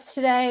readings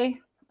today.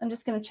 I'm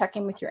just going to check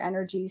in with your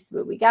energy, see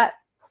what we got.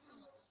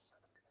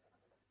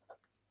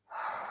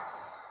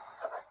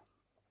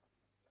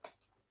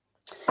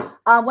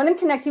 When I'm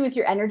connecting with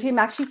your energy, I'm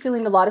actually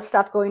feeling a lot of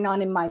stuff going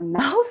on in my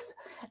mouth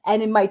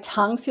and in my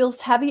tongue feels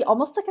heavy,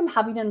 almost like I'm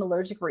having an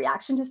allergic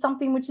reaction to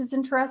something, which is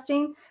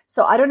interesting.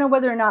 So I don't know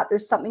whether or not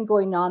there's something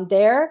going on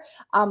there,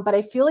 but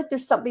I feel like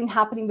there's something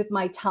happening with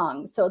my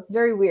tongue. So it's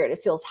very weird.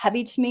 It feels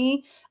heavy to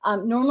me.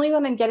 Normally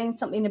when I'm getting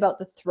something about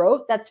the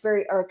throat,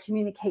 or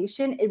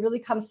communication, it really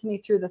comes to me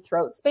through the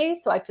throat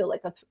space. So I feel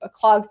like a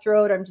clogged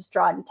throat. I'm just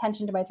drawing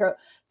attention to my throat.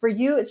 For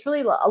you, it's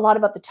really a lot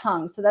about the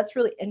tongue. So that's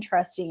really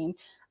interesting.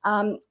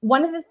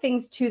 One of the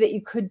things too that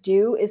you could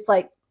do is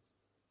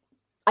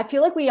I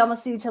feel like we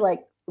almost need to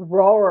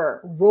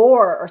roar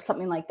or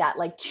something like that,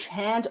 like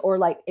chant or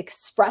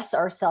express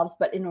ourselves,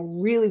 but in a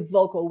really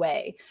vocal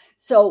way.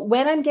 So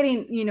when I'm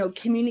getting,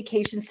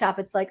 communication stuff,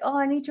 it's like, oh,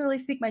 I need to really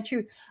speak my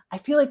truth. I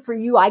feel like for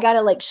you, I got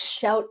to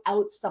shout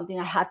out something.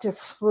 I have to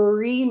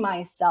free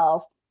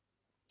myself.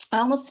 I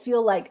almost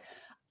feel like,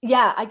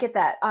 yeah, I get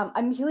that.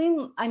 I'm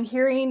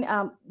hearing,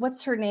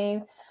 what's her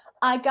name?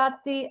 I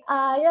got the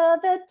eye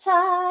of the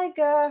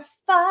tiger,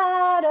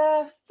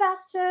 fighter,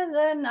 faster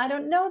than, I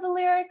don't know the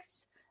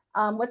lyrics.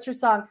 What's your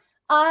song?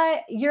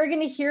 You're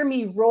going to hear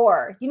me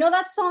roar. You know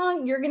that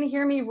song? You're going to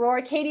hear me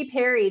roar. Katy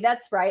Perry.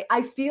 That's right.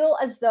 I feel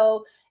as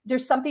though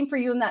there's something for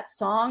you in that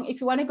song. If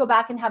you want to go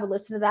back and have a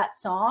listen to that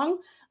song.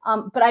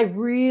 But I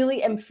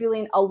really am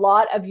feeling a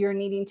lot of your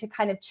needing to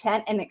kind of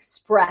chant and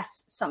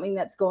express something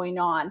that's going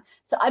on.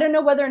 So I don't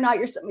know whether or not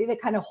you're somebody that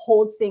kind of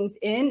holds things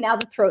in. Now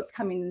the throat's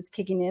coming and it's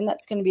kicking in.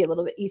 That's going to be a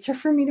little bit easier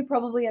for me to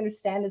probably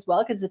understand as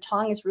well, because the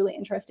tongue is really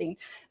interesting.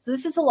 So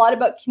this is a lot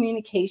about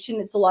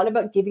communication. It's a lot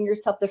about giving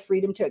yourself the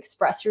freedom to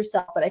express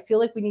yourself. But I feel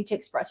like we need to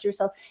express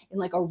yourself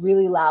in a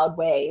really loud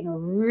way, in a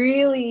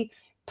really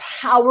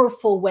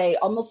powerful way,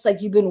 almost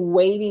like you've been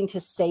waiting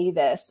to say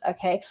this,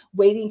 okay?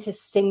 Waiting to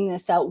sing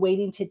this out,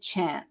 waiting to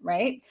chant,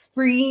 right?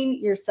 Freeing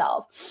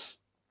yourself.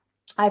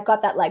 I've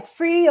got that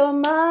free your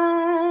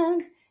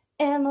mind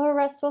and the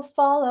rest will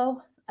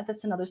follow.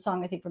 That's another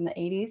song, I think, from the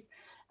 80s.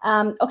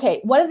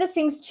 Okay, one of the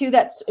things too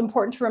that's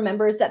important to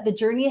remember is that the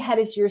journey ahead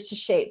is yours to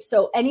shape.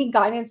 So any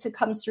guidance that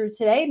comes through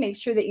today, make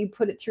sure that you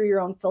put it through your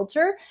own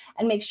filter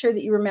and make sure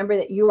that you remember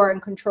that you are in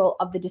control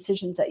of the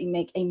decisions that you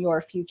make in your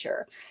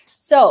future.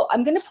 So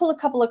I'm going to pull a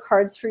couple of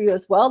cards for you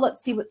as well.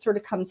 Let's see what sort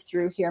of comes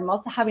through here. I'm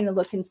also having a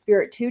look in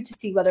spirit too to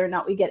see whether or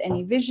not we get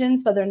any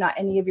visions, whether or not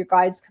any of your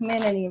guides come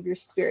in, any of your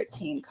spirit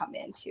team come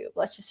in too.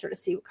 Let's just sort of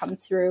see what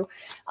comes through.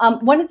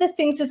 One of the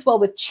things as well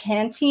with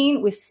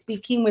chanting, with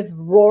speaking, with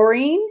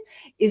roaring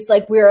is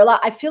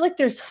I feel like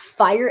there's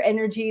fire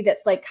energy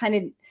that's kind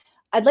of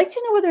I'd like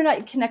to know whether or not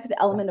you connect with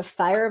the element of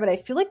fire, but I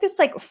feel like there's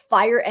like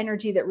fire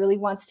energy that really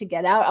wants to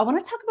get out. I want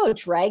to talk about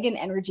dragon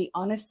energy,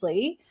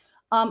 honestly.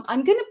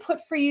 I'm going to put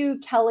for you,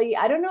 Kelly,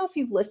 I don't know if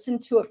you've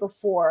listened to it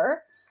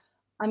before.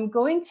 I'm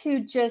going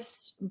to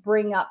just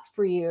bring up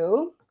for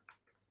you.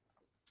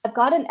 I've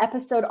got an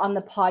episode on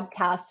the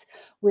podcast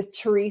with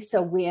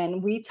Teresa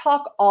Wynn. We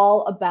talk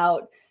all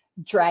about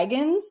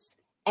dragons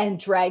and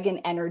dragon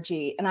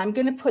energy. And I'm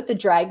going to put the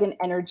dragon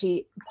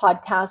energy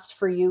podcast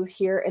for you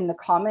here in the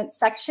comments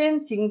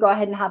section. So you can go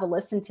ahead and have a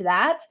listen to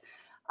that.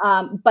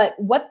 But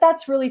what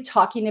that's really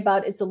talking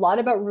about is a lot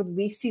about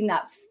releasing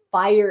that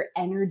fire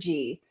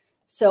energy.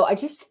 So I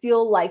just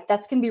feel like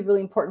that's going to be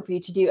really important for you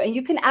to do. And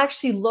you can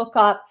actually look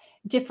up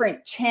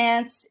different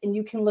chants, and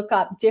you can look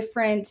up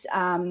different,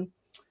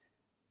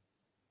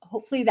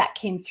 hopefully that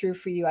came through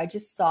for you. I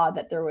just saw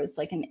that there was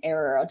like an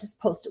error. I'll just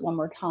post it one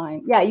more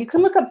time. Yeah, you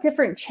can look up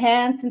different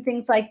chants and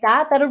things like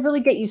that. That'll really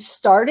get you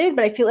started.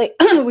 But I feel like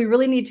we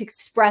really need to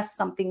express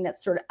something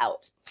that's sort of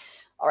out.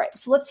 All right,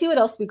 so let's see what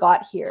else we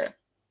got here.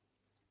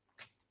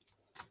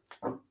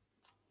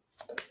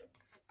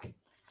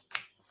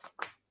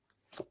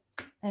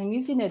 And I'm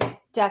using a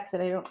deck that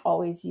I don't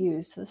always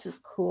use. So this is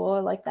cool. I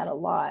like that a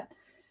lot.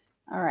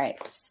 All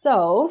right,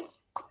 so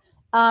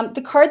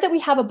the card that we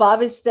have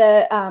above is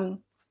the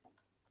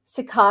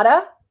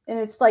cicada, and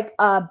it's like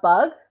a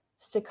bug,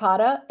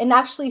 cicada. And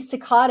actually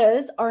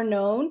cicadas are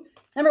known,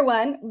 number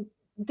one,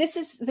 this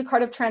is the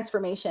card of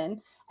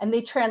transformation, and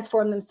they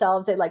transform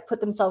themselves. They like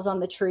put themselves on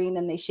the tree, and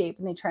then they shape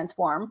and they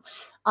transform.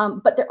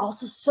 But they're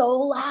also so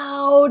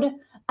loud.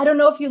 I don't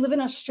know if you live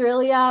in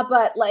Australia,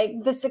 but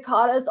like the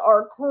cicadas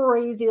are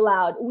crazy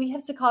loud. We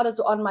have cicadas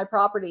on my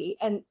property,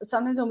 and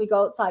sometimes when we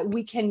go outside,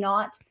 we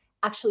cannot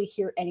actually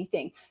hear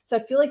anything. So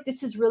I feel like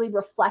this is really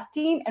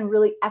reflecting and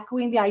really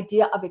echoing the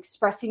idea of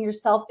expressing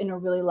yourself in a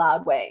really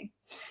loud way.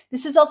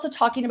 This is also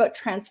talking about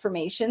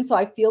transformation. So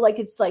I feel like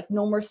it's like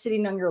no more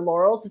sitting on your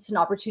laurels. It's an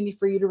opportunity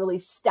for you to really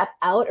step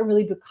out and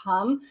really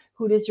become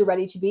who it is you're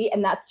ready to be.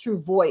 And that's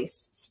through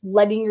voice,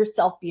 letting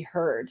yourself be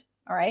heard.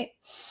 All right.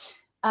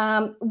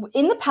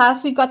 In the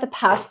past, we've got the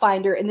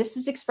Pathfinder, and this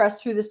is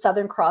expressed through the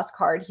Southern Cross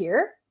card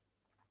here.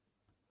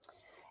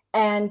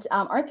 And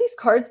aren't these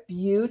cards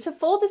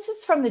beautiful? This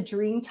is from the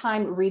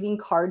Dreamtime Reading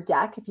Card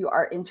deck, if you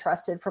are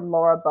interested, from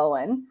Laura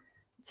Bowen.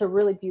 It's a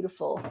really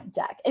beautiful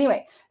deck.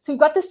 Anyway, so we've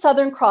got the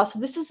Southern Cross. So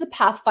this is the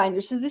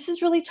Pathfinder. So this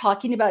is really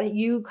talking about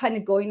you kind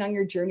of going on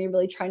your journey,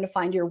 really trying to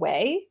find your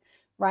way,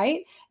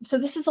 right? So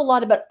this is a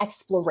lot about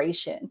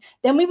exploration.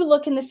 Then we would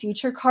look in the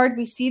future card.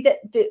 We see that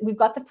we've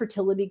got the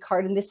fertility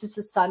card, and this is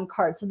the sun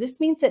card. So this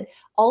means that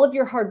all of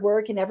your hard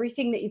work and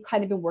everything that you've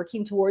kind of been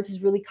working towards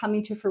is really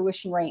coming to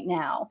fruition right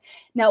now.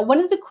 Now, one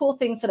of the cool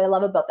things that I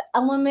love about the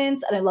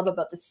elements and I love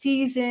about the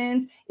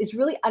seasons is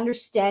really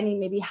understanding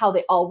maybe how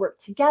they all work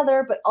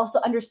together, but also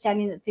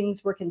understanding that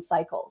things work in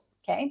cycles.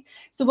 Okay.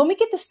 So when we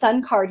get the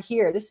sun card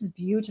here, this is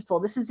beautiful.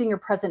 This is in your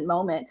present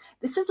moment.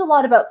 This is a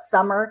lot about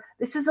summer.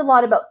 This is a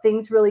lot about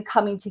things really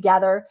coming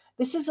together.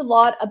 This is a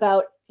lot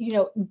about, you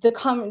know, the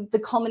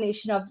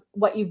culmination of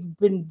what you've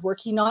been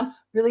working on,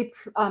 really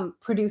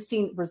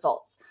producing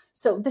results.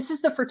 So this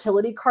is the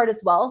fertility card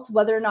as well. So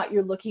whether or not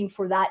you're looking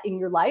for that in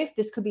your life,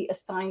 this could be a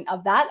sign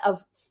of that,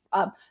 of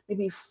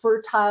maybe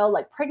fertile,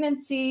 like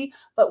pregnancy.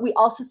 But we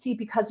also see,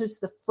 because there's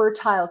the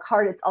fertile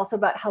card, it's also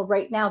about how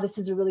right now this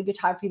is a really good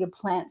time for you to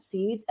plant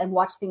seeds and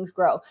watch things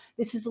grow.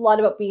 This is a lot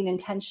about being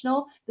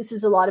intentional. This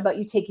is a lot about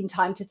you taking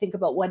time to think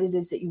about what it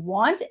is that you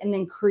want, and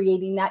then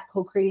creating that,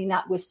 co-creating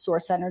that with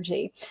source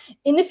energy.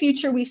 In the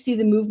future, we see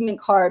the movement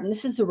card, and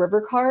this is the river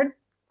card.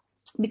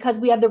 Because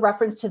we have the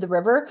reference to the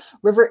river.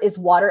 River is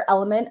water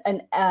element,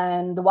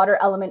 and the water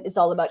element is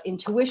all about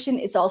intuition.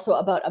 It's also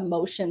about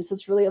emotion. So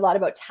it's really a lot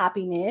about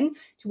tapping in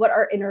to what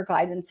our inner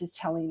guidance is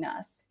telling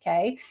us.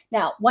 Okay.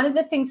 Now, one of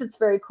the things that's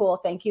very cool,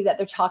 thank you, that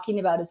they're talking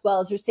about as well,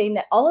 is they're saying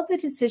that all of the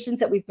decisions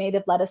that we've made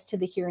have led us to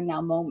the here and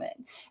now moment.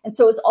 And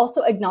so it's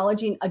also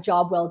acknowledging a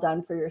job well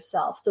done for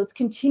yourself. So it's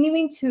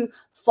continuing to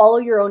follow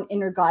your own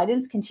inner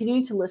guidance,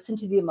 continuing to listen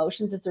to the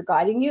emotions as they're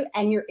guiding you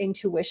and your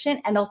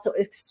intuition, and also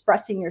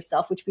expressing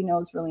yourself, which we know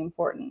is really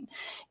important.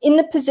 In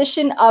the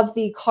position of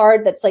the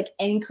card that's like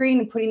anchoring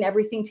and putting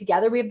everything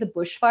together, we have the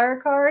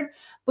bushfire card.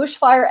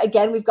 Bushfire,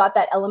 again, we've got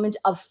that element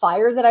of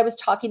fire that I was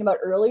talking about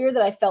earlier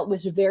that I felt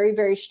was very,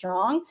 very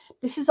strong.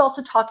 This is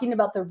also talking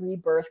about the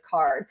rebirth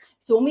card.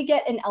 So when we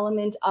get an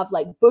element of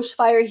like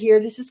bushfire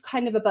here, this is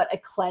kind of about a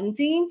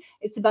cleansing.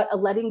 It's about a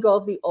letting go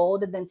of the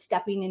old and then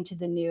stepping into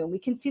the new. And we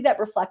can see that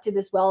reflected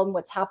as well in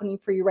what's happening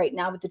for you right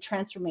now with the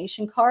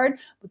transformation card,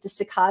 with the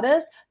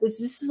cicadas. This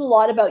is a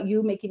lot about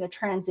you making a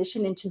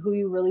transition into who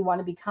you really want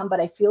to become. But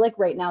I feel like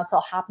right now it's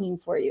all happening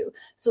for you.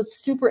 So it's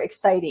super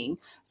exciting.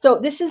 So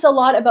this is a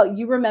lot about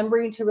you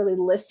remembering to really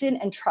listen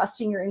and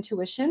trusting your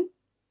intuition,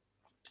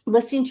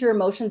 listening to your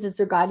emotions as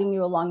they're guiding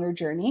you along your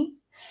journey,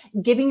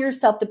 giving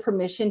yourself the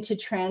permission to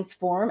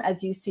transform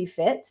as you see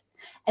fit,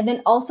 And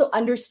then also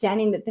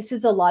understanding that this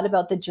is a lot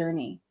about the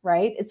journey,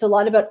 right? It's a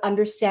lot about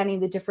understanding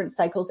the different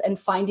cycles and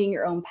finding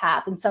your own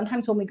path. And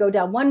sometimes when we go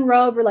down one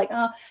road, we're like,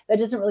 oh, that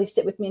doesn't really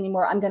sit with me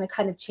anymore. I'm going to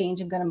kind of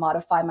change. I'm going to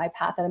modify my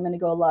path, and I'm going to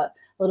go a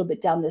little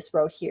bit down this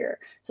road here.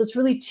 So it's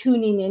really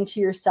tuning into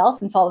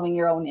yourself and following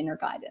your own inner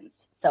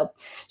guidance. So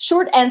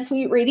short and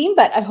sweet reading,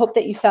 but I hope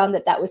that you found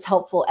that that was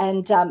helpful.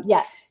 And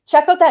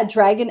check out that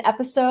dragon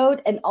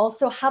episode, and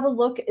also have a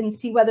look and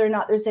see whether or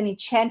not there's any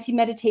chanting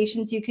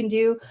meditations you can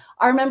do.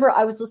 I remember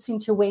I was listening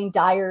to Wayne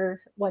Dyer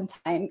one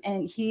time,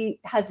 and he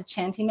has a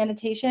chanting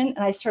meditation, and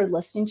I started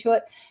listening to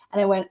it,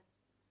 and I went,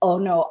 oh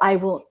no,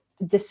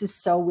 this is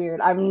so weird.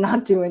 I'm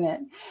not doing it.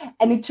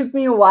 And it took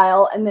me a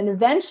while. And then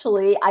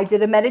eventually I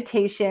did a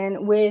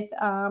meditation with,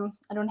 I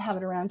don't have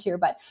it around here,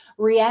 but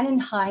Rhiannon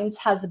Hines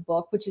has a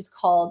book, which is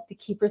called The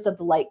Keepers of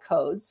the Light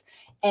Codes.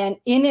 And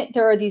in it,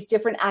 there are these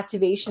different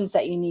activations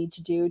that you need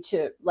to do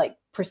to like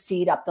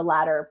proceed up the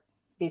ladder,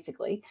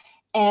 basically.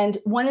 And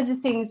one of the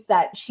things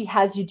that she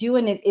has you do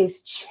in it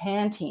is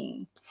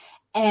chanting.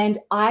 And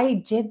I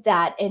did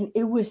that, and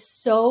it was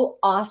so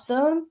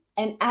awesome.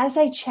 And as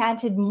I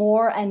chanted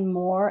more and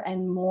more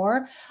and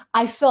more,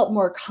 I felt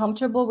more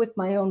comfortable with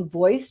my own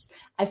voice.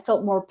 I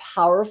felt more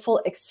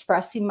powerful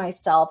expressing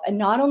myself. And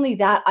not only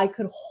that, I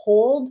could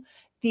hold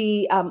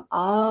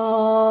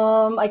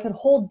I could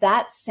hold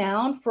that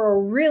sound for a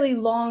really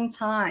long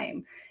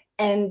time.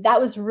 And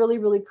that was really,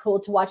 really cool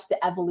to watch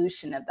the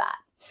evolution of that.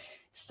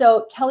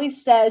 So Kelly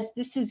says,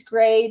 this is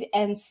great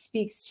and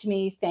speaks to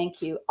me.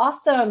 Thank you.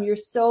 Awesome. You're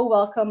so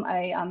welcome.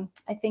 I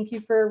thank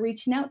you for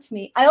reaching out to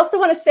me. I also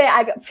want to say,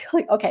 I feel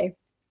like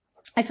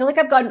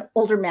I've got an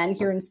older man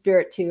here in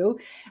spirit too.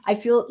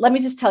 Let me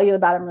just tell you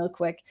about him real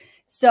quick.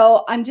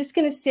 So I'm just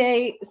going to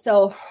say,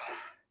 so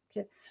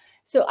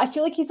I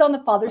feel like he's on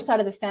the father's side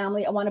of the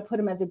family. I want to put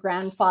him as a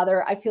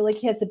grandfather. I feel like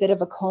he has a bit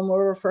of a comb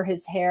over for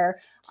his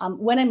hair.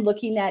 When I'm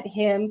looking at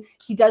him,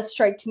 he does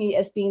strike to me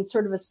as being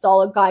sort of a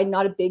solid guy,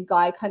 not a big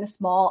guy, kind of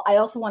small. I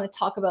also want to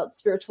talk about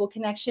spiritual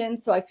connection.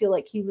 So I feel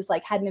like he was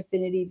like, had an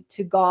affinity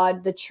to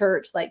God, the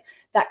church, like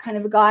that kind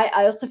of a guy.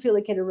 I also feel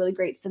like he had a really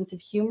great sense of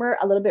humor,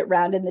 a little bit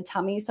round in the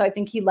tummy. So I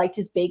think he liked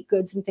his baked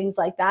goods and things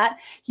like that.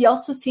 He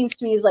also seems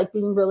to me as like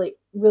being really,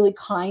 really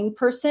kind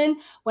person.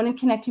 When I'm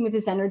connecting with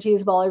his energy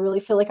as well, I really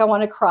feel like I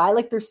want to cry.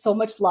 Like there's so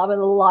much love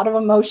and a lot of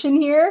emotion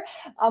here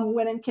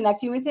when I'm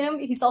connecting with him.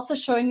 He's also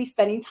showing me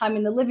spending time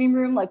in the living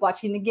room, like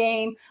watching the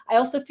game. I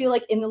also feel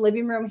like in the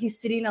living room, he's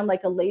sitting on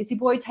like a lazy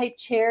boy type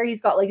chair.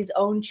 He's got like his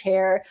own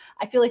chair.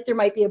 I feel like there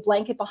might be a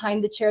blanket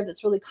behind the chair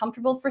that's really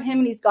comfortable for him.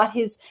 And he's got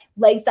his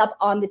legs up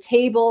on the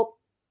table.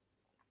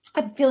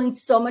 I'm feeling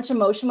so much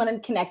emotion when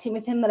I'm connecting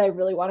with him that I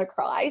really want to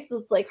cry. So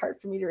it's like hard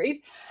for me to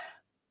read.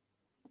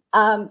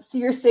 So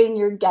you're saying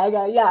you're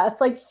gaga. Yeah. It's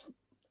like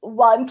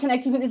while I'm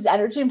connecting with his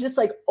energy, I'm just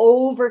like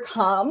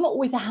overcome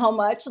with how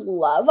much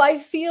love I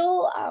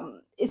feel.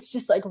 It's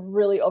just like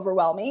really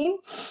overwhelming.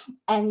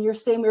 And you're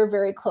saying we were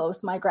very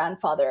close, my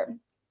grandfather.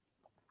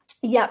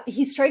 Yeah.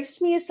 He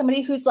strikes me as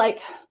somebody who's like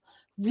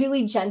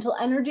really gentle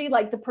energy,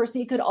 like the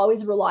person you could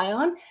always rely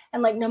on.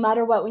 And like, no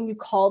matter what, when you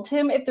called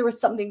him, if there was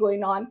something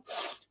going on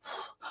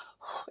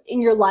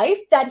in your life,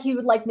 that he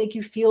would like make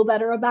you feel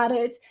better about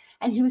it.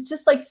 And he was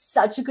just like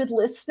such a good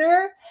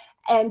listener.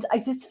 And I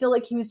just feel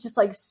like he was just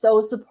like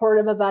so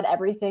supportive about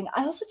everything.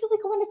 I also feel like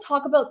I want to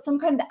talk about some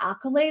kind of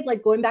accolade,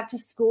 like going back to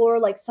school or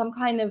like some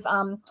kind of,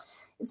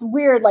 it's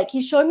weird. Like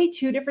he's showing me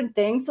two different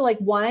things. So like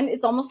one,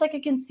 it's almost like I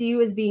can see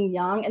you as being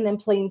young and then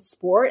playing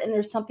sport, and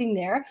there's something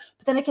there.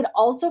 But then I can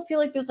also feel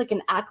like there's like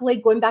an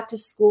accolade going back to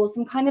school,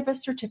 some kind of a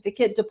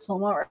certificate,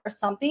 diploma or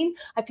something.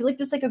 I feel like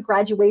there's like a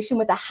graduation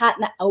with a hat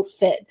and an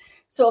outfit.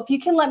 So if you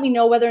can let me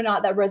know whether or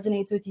not that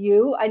resonates with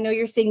you. I know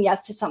you're saying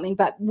yes to something,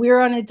 but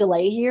we're on a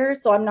delay here.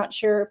 So I'm not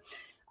sure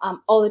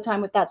all the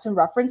time what that's in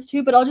reference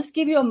to, but I'll just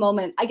give you a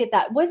moment. I get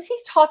that. What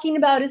he's talking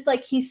about is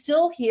like, he's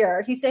still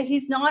here. He said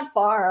he's not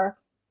far.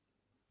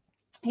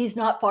 He's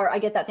not far. I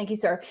get that. Thank you,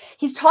 sir.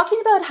 He's talking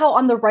about how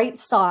on the right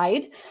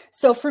side.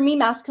 So for me,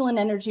 masculine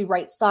energy,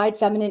 right side,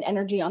 feminine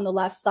energy on the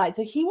left side.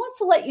 So he wants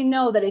to let you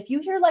know that if you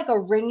hear like a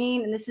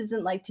ringing, and this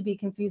isn't like to be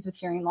confused with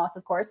hearing loss,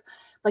 of course,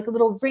 like a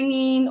little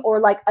ringing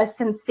or like a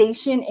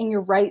sensation in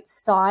your right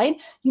side,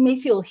 you may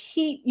feel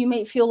heat. You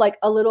may feel like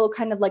a little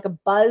kind of like a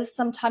buzz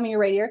sometime in your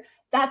right ear.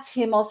 That's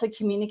him also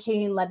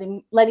communicating,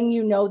 letting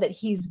you know that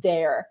he's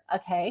there.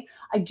 Okay.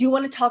 I do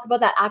want to talk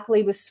about that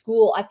accolade with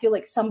school. I feel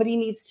like somebody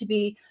needs to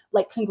be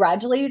like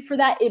congratulated for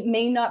that. It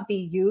may not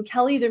be you,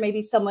 Kelly. There may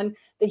be someone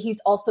that he's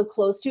also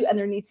close to, and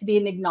there needs to be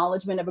an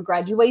acknowledgement of a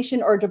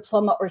graduation or a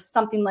diploma or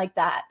something like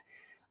that.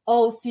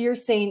 Oh, so you're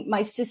saying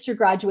my sister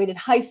graduated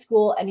high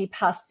school and he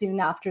passed soon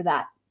after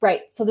that.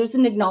 Right. So there's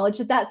an acknowledge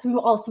of that. So we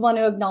also want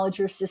to acknowledge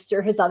your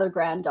sister, his other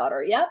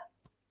granddaughter. Yep.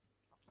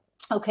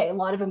 Okay, a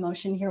lot of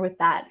emotion here with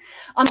that.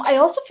 I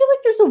also feel like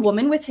there's a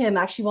woman with him,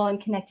 actually, while I'm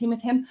connecting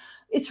with him.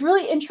 It's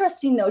really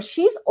interesting, though.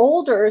 She's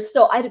older,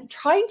 so I'm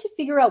trying to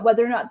figure out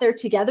whether or not they're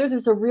together.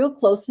 There's a real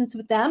closeness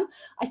with them.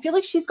 I feel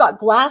like she's got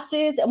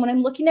glasses, and when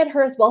I'm looking at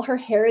her as well, her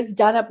hair is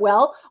done up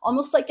well,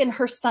 almost like in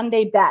her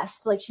Sunday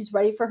best, like she's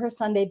ready for her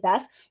Sunday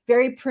best.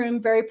 Very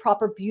prim, very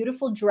proper,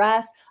 beautiful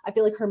dress. I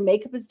feel like her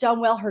makeup is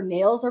done well. Her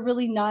nails are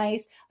really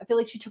nice. I feel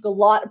like she took a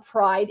lot of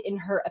pride in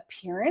her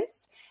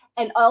appearance.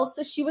 And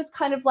also she was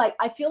kind of like,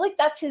 I feel like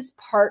that's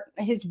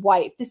his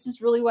wife. This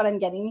is really what I'm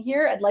getting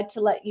here. I'd like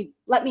to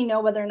let me know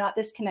whether or not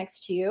this connects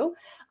to you.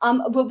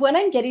 But when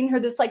I'm getting her,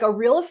 there's like a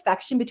real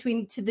affection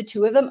between the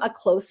two of them, a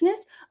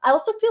closeness. I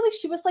also feel like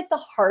she was like the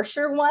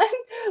harsher one,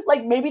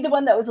 like maybe the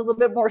one that was a little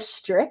bit more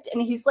strict.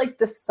 And he's like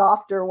the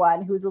softer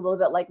one who's a little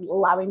bit like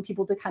allowing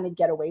people to kind of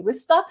get away with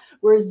stuff.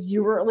 Whereas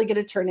you weren't really going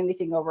to turn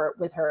anything over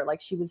with her.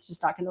 Like she was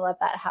just not going to let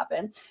that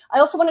happen. I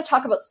also want to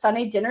talk about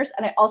Sunday dinners.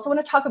 And I also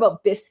want to talk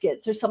about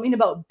biscuits. There's something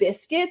about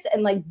biscuits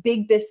and like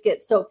big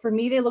biscuits. So for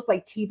me, they look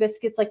like tea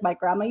biscuits like my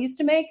grandma used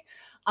to make.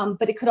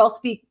 But it could also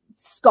be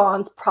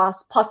scones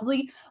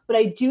possibly. But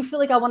I do feel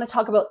like I want to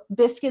talk about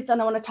biscuits, and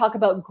I want to talk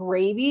about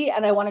gravy,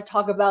 and I want to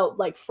talk about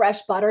like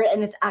fresh butter,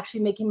 and it's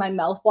actually making my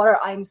mouth water.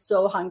 I'm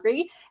so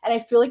hungry. And I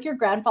feel like your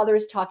grandfather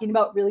is talking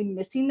about really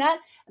missing that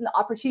and the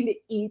opportunity to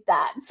eat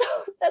that. So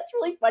that's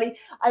really funny.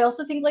 I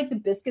also think like the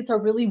biscuits are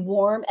really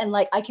warm, and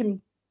like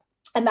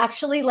I'm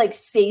actually like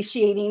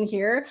satiating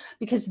here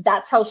because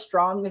that's how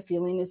strong the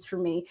feeling is for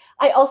me.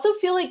 I also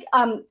feel like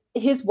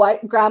his wife,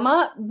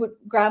 grandma,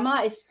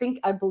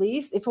 I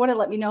believe, if you want to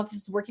let me know if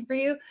this is working for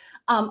you,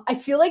 I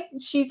feel like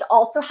she's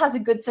also has a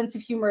good sense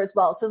of humor as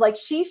well. So like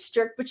she's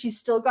strict, but she's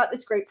still got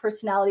this great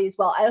personality as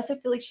well. I also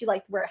feel like she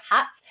liked to wear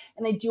hats,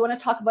 and I do want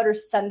to talk about her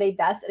Sunday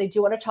best, and I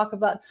do want to talk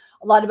about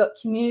a lot about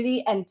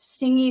community and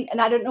singing.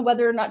 And I don't know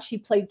whether or not she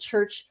played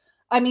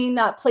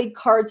played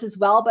cards as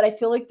well, but I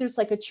feel like there's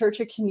like a church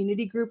or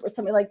community group or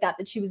something like that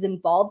she was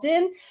involved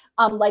in,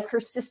 like her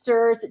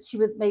sisters that she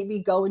would maybe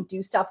go and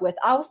do stuff with.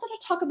 I also want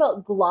to talk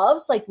about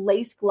gloves, like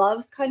lace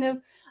gloves kind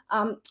of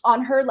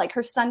on her, like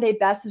her Sunday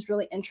best is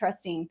really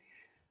interesting.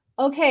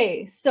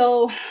 Okay,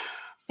 so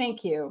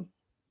thank you.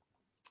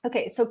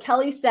 Okay, so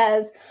Kelly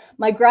says,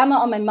 my grandma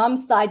on my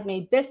mom's side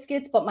made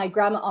biscuits, but my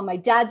grandma on my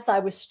dad's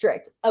side was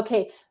strict.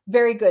 Okay,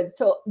 very good.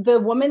 So the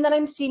woman that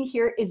I'm seeing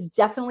here is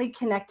definitely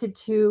connected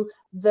to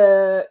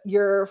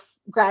your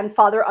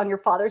grandfather on your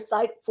father's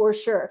side for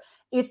sure.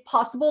 It's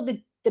possible that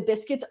the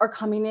biscuits are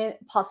coming in,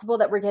 possible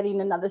that we're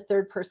getting another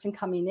third person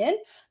coming in,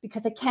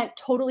 because I can't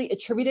totally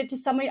attribute it to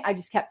somebody. I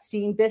just kept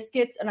seeing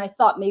biscuits, and I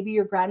thought maybe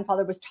your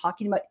grandfather was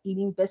talking about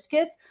eating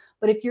biscuits.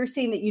 But if you're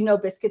saying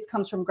that biscuits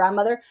comes from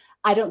grandmother,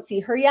 I don't see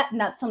her yet. And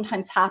that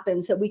sometimes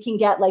happens, that we can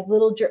get like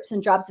little drips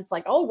and drops. It's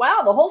like, oh,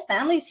 wow, the whole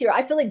family's here.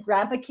 I feel like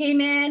grandpa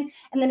came in,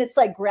 and then it's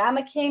like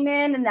grandma came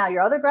in, and now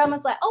your other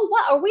grandma's like, oh,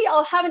 what? Are we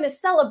all having a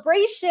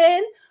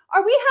celebration?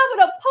 Are we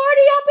having a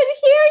party up in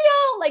here,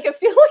 y'all? Like, I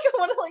feel like I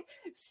want to like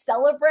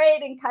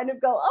celebrate and kind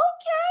of go,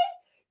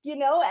 okay,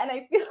 and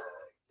I feel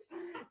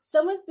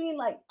someone's being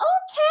like,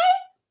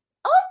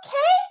 okay.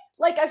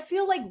 Like, I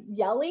feel like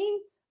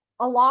yelling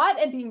a lot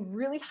and being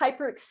really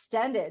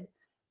hyperextended.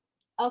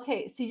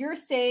 Okay, so you're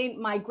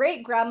saying my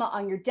great grandma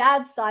on your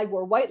dad's side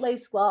wore white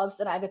lace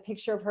gloves, and I have a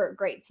picture of her.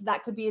 Great. So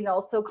that could be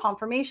also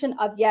confirmation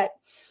of yet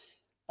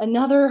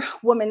another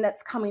woman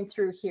that's coming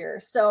through here.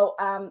 So,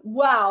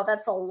 wow,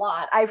 that's a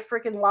lot. I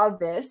freaking love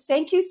this.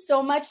 Thank you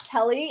so much,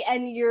 Kelly,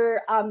 and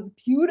your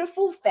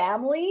beautiful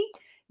family.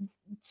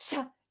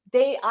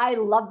 I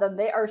love them.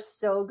 They are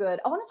so good.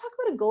 I want to talk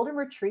about a golden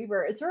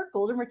retriever. Is there a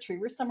golden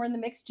retriever somewhere in the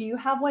mix? Do you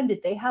have one?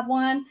 Did they have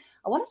one?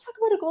 I want to talk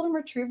about a golden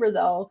retriever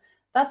though.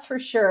 That's for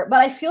sure. But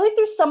I feel like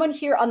there's someone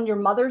here on your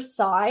mother's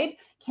side.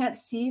 Can't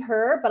see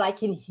her, but I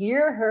can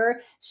hear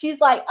her.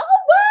 She's like, oh,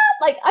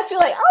 what? Like, I feel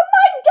like, oh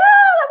my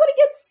God, I want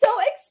to get so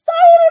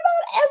excited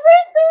about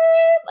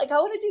everything. Like, I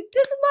want to do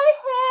this with my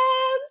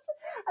hands.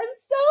 I'm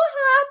so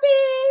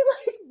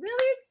happy, like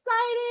really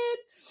excited.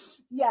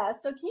 Yeah.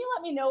 So can you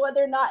let me know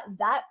whether or not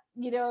that,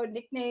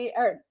 nickname,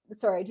 or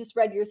sorry, I just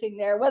read your thing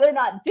there, whether or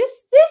not this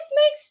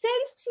makes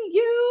sense to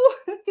you?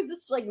 Because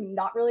this is like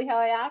not really how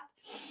I act.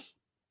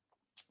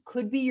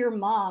 Could be your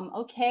mom.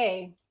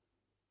 Okay.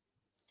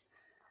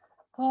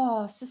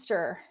 Oh,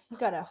 sister, you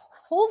got a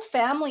whole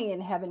family in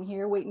heaven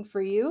here waiting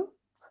for you.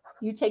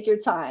 You take your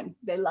time.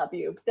 They love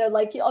you. They're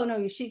like, oh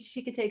no, she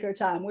could take her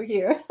time. We're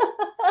here.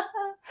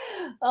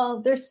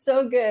 Oh, they're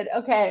so good.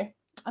 Okay.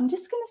 I'm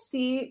just going to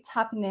see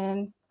tapping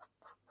in.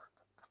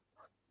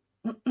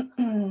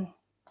 I'm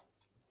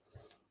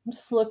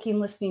just looking,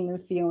 listening,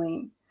 and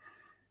feeling.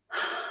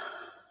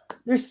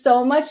 There's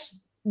so much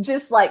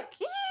just like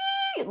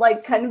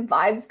kind of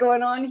vibes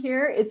going on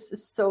here.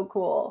 It's so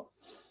cool.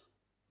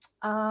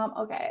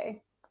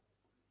 Okay.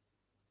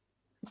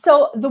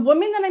 So the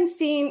woman that I'm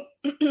seeing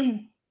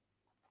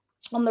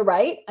on the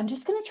right, I'm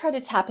just going to try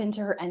to tap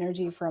into her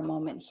energy for a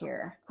moment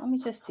here. Let me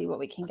just see what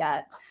we can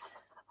get.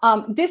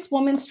 This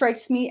woman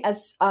strikes me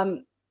as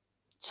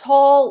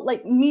tall,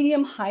 like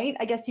medium height,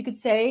 I guess you could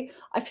say.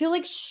 I feel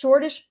like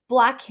shortish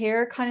black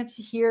hair kind of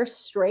to here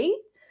straight.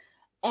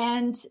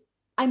 And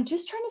I'm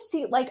just trying to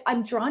see, like,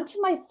 I'm drawn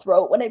to my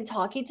throat when I'm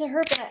talking to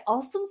her, but I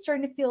also am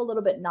starting to feel a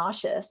little bit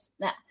nauseous.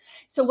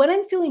 So when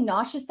I'm feeling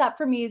nauseous, that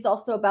for me is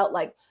also about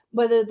like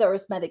whether there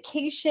was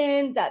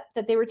medication that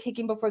they were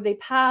taking before they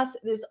passed.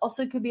 There's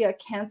also could be a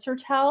cancer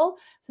tell.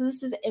 So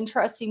this is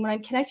interesting. When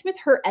I'm connecting with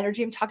her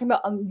energy, I'm talking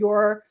about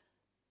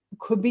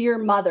could be your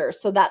mother.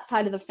 So that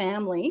side of the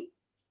family.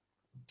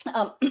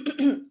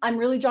 I'm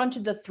really drawn to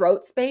the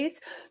throat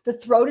space. The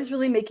throat is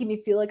really making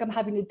me feel like I'm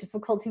having a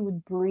difficulty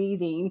with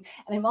breathing.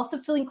 And I'm also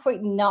feeling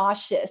quite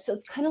nauseous. So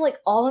it's kind of like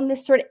all in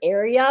this sort of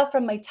area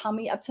from my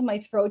tummy up to my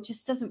throat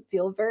just doesn't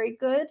feel very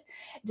good.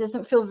 It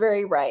doesn't feel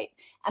very right.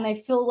 And I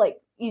feel like,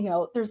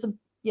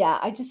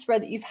 I just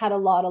read that you've had a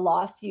lot of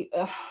loss.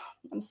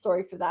 I'm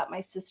sorry for that, my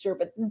sister,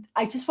 but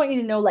I just want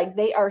you to know, like,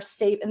 they are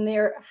safe and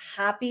they're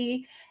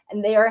happy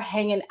and they are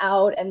hanging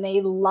out and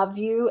they love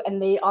you and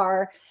they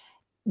are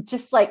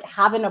just like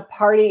having a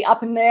party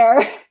up in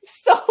there.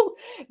 So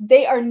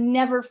they are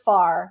never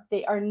far.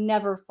 They are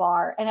never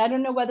far. And I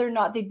don't know whether or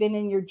not they've been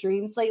in your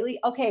dreams lately.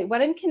 Okay.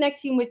 When I'm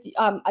connecting with,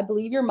 I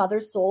believe your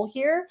mother's soul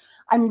here,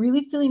 I'm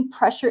really feeling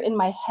pressure in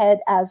my head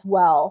as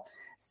well.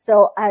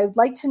 So I'd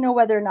like to know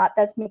whether or not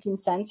that's making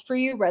sense for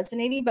you,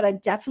 resonating, but I'm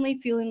definitely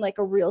feeling like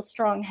a real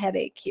strong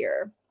headache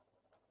here.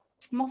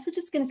 I'm also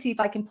just going to see if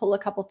I can pull a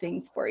couple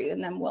things for you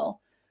and then we'll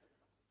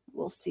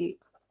see.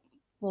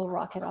 We'll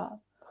rock it off.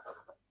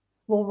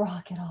 We'll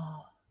rock it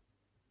all.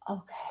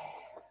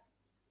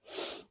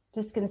 Okay.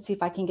 Just going to see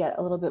if I can get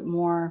a little bit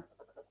more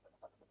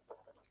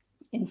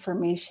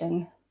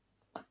information.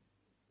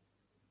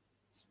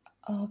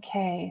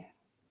 Okay.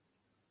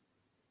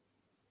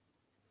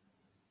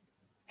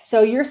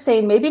 So you're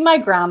saying maybe my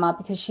grandma,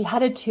 because she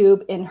had a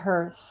tube in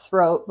her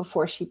throat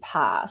before she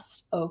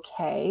passed.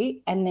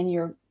 Okay. And then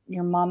your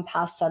mom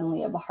passed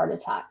suddenly of a heart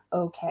attack.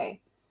 Okay.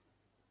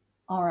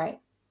 All right.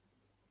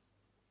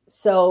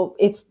 So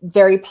it's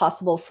very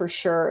possible for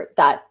sure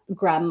that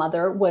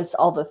grandmother was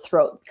all the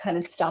throat kind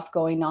of stuff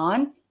going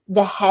on.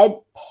 The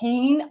head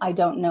pain, I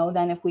don't know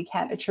then if we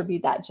can't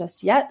attribute that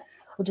just yet.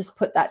 We'll just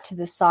put that to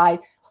the side.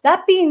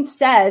 That being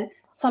said,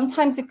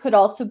 sometimes it could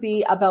also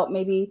be about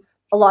maybe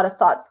a lot of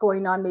thoughts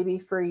going on maybe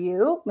for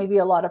you, maybe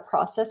a lot of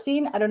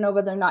processing. I don't know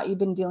whether or not you've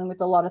been dealing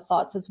with a lot of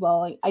thoughts as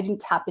well. I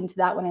didn't tap into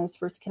that when I was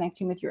first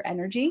connecting with your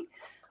energy.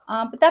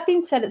 But that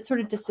being said, it's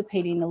sort of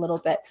dissipating a little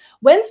bit.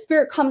 When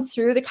spirit comes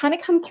through, they kind of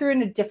come through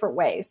in a different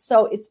way.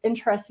 So it's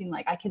interesting.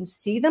 Like I can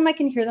see them, I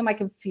can hear them, I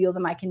can feel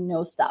them, I can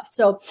know stuff.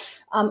 So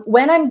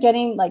when I'm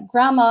getting like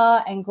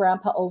grandma and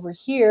grandpa over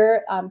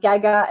here,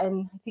 Gaga,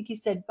 and I think you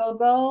said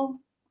Gogo.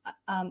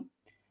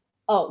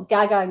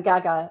 Gaga and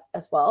Gaga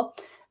as well.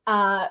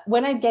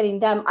 When I'm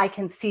getting them, I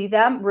can see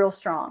them real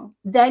strong.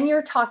 Then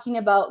you're talking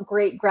about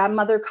great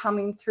grandmother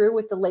coming through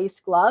with the lace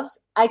gloves.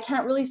 I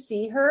can't really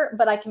see her,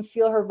 but I can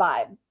feel her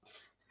vibe.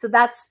 So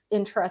that's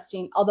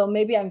interesting. Although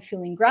maybe I'm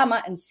feeling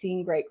grandma and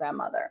seeing great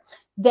grandmother.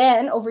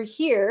 Then over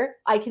here,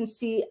 I can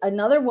see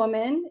another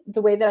woman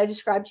the way that I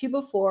described to you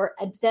before,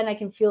 and then I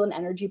can feel an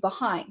energy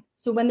behind.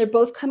 So when they're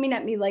both coming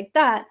at me like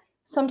that,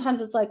 sometimes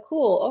it's like,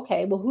 cool,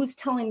 okay, well, who's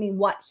telling me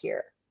what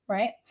here,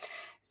 right?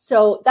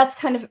 So that's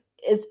kind of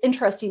is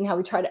interesting how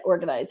we try to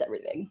organize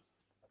everything.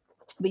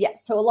 But yeah,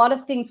 so a lot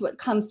of things, what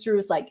comes through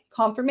is like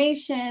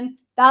confirmation,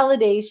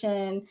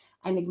 validation,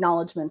 and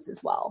acknowledgements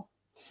as well.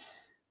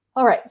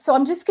 All right, so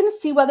I'm just going to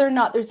see whether or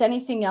not there's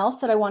anything else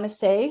that I want to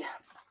say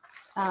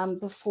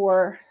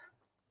before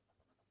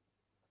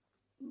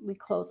we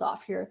close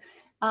off here.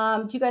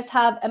 Do you guys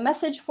have a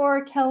message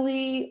for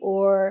Kelly?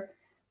 Or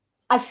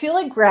I feel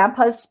like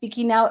Grandpa's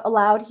speaking out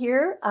aloud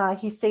here.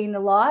 He's saying a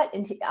lot,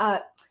 and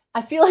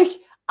I feel like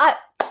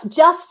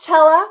just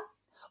tell her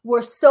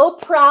we're so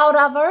proud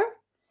of her,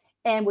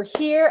 and we're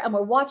here and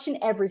we're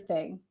watching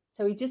everything.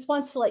 So he just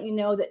wants to let you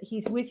know that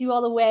he's with you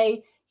all the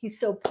way. He's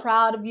so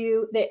proud of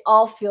you. They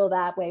all feel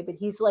that way, but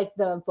he's like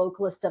the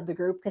vocalist of the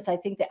group, because I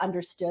think they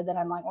understood that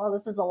I'm like, well,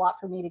 this is a lot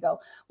for me to go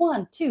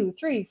 1, 2,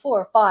 3,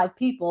 4, 5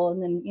 people.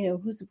 And then,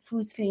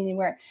 who's feeling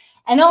where.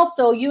 And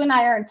also you and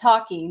I aren't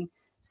talking.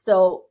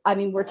 So, I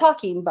mean, we're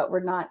talking, but we're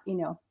not,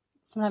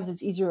 sometimes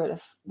it's easier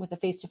with a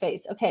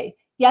face-to-face. Okay.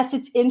 Yes,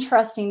 it's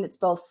interesting. It's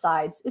both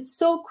sides. It's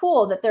so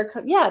cool that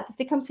that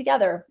they come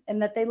together and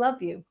that they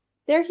love you.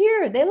 They're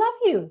here. They love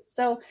you.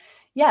 So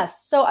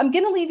yes. So I'm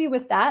going to leave you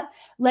with that,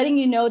 letting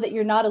you know that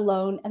you're not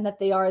alone and that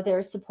they are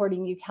there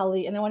supporting you,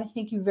 Kelly. And I want to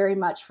thank you very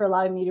much for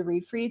allowing me to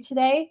read for you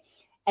today,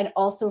 and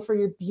also for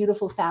your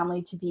beautiful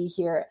family to be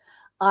here.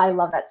 I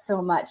love that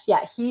so much.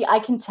 Yeah, I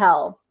can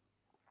tell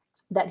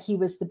that he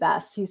was the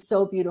best. He's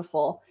so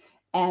beautiful.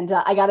 And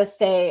I got to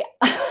say,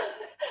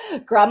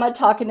 Grandma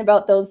talking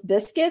about those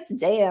biscuits,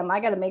 damn, I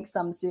got to make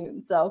some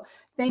soon. So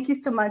thank you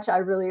so much. I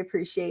really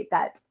appreciate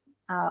that.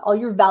 All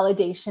your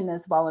validation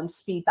as well and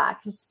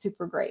feedback is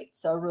super great.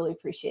 So I really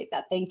appreciate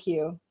that. Thank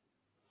you.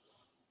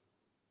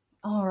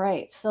 All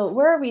right. So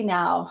where are we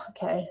now?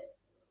 Okay.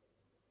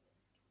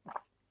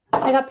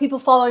 I got people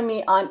following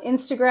me on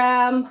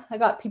Instagram. I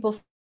got people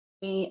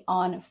me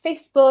on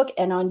Facebook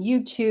and on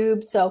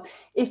YouTube. So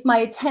if my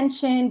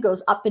attention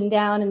goes up and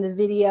down in the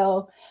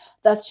video,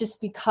 that's just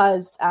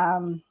because,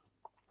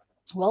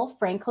 well,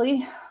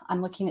 frankly,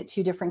 I'm looking at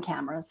two different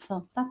cameras.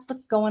 So that's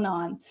what's going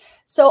on.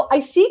 So I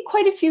see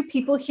quite a few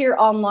people here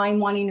online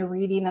wanting a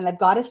reading. And I've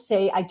got to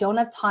say, I don't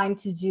have time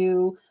to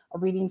do a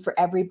reading for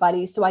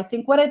everybody. So I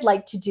think what I'd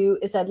like to do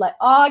is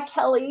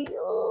Kelly,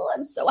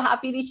 I'm so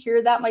happy to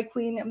hear that, my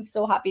queen. I'm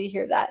so happy to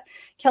hear that.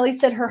 Kelly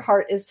said her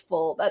heart is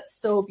full. That's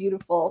so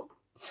beautiful.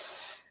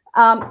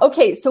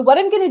 Okay, so what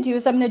I'm going to do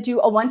is I'm going to do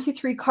a 1, 2,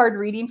 3 card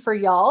reading for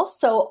y'all.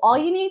 So all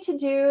you need to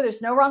do,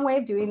 there's no wrong way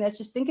of doing this.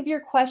 Just think of your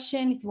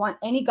question if you want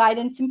any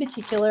guidance in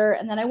particular.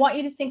 And then I want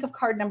you to think of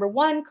card number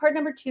 1, card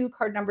number 2,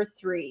 card number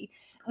 3.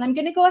 And I'm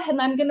going to go ahead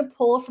and I'm going to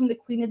pull from the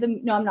Queen of the,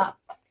 no, I'm not.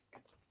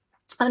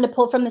 I'm going to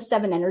pull from the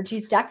 7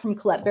 Energies deck from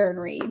Colette Baron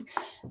Reed.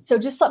 So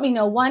just let me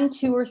know 1,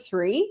 2, or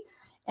 3.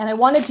 And I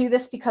want to do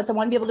this because I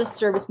want to be able to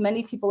serve as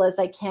many people as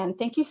I can.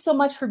 Thank you so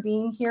much for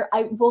being here.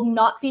 I will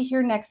not be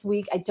here next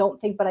week, I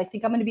don't think, but I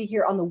think I'm going to be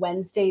here on the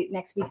Wednesday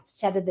next week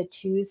instead of the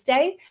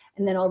Tuesday.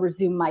 And then I'll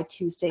resume my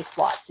Tuesday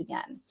slots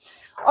again.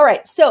 All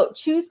right, so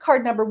choose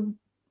card number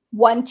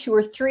 1, 2,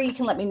 or 3. You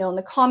can let me know in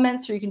the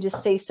comments, or you can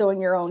just say so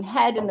in your own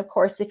head. And of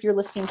course, if you're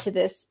listening to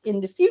this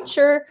in the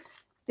future,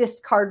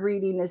 this card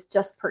reading is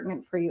just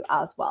pertinent for you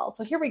as well.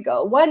 So here we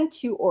go. 1,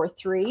 2, or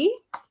 3.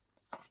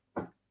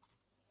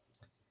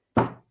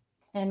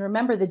 And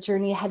remember, the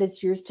journey ahead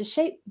is yours to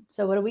shape.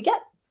 So what do we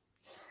get?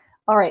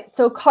 All right.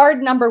 So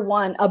card number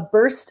 1, a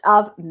burst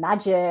of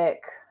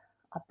magic.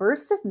 A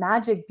burst of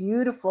magic.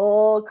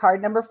 Beautiful.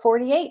 Card number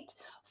 48.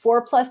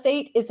 4 plus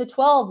 8 is a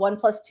 12. 1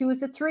 plus 2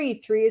 is a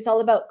 3. 3 is all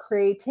about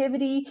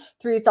creativity.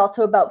 3 is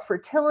also about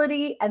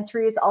fertility. And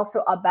 3 is also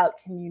about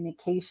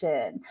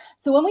communication.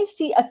 So when we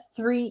see a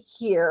 3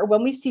 here,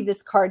 when we see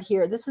this card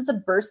here, this is a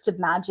burst of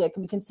magic.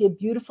 And we can see a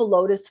beautiful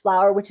lotus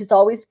flower, which is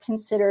always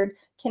considered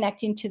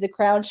connecting to the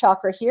crown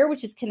chakra here,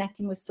 which is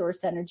connecting with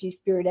source energy,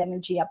 spirit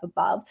energy up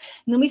above.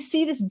 And then we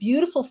see this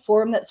beautiful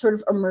form that's sort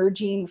of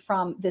emerging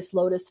from this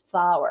lotus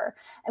flower.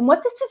 And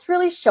what this is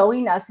really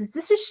showing us is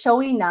this is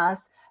showing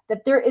us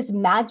that there is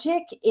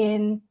magic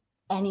in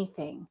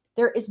anything.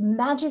 There is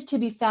magic to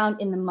be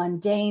found in the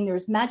mundane.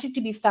 There's magic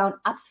to be found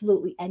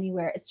absolutely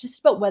anywhere. It's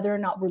just about whether or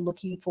not we're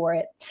looking for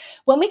it.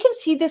 When we can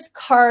see this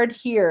card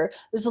here,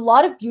 there's a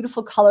lot of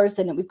beautiful colors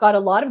in it. We've got a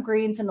lot of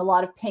greens and a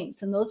lot of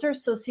pinks, and those are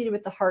associated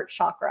with the heart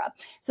chakra.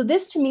 So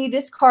this, to me,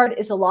 this card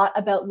is a lot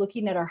about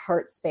looking at our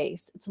heart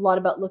space. It's a lot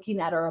about looking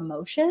at our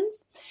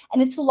emotions.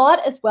 And it's a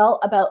lot as well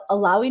about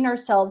allowing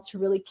ourselves to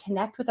really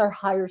connect with our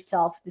higher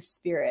self, the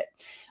spirit.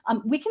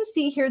 We can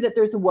see here that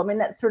there's a woman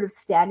that's sort of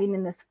standing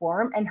in this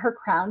form, and her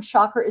crown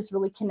chakra is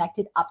really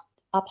connected up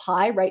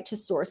high, right, to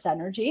source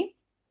energy.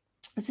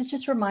 This is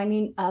just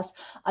reminding us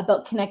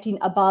about connecting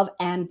above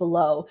and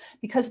below,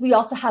 because we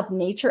also have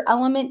nature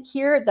element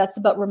here. That's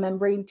about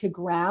remembering to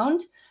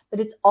ground, but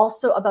it's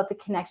also about the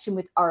connection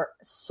with our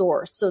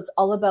source. So it's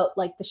all about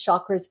like the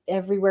chakras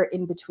everywhere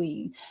in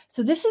between.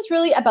 So this is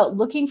really about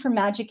looking for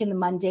magic in the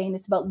mundane.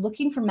 It's about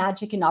looking for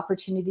magic in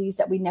opportunities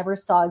that we never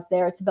saw is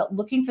there. It's about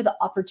looking for the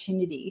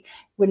opportunity.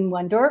 When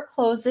one door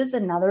closes,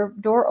 another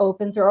door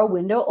opens, or a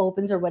window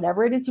opens, or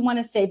whatever it is you want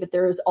to say, but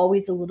there is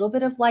always a little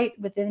bit of light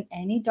within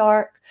any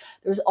dark.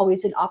 There's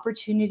always an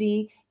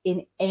opportunity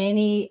in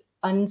any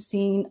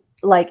unseen,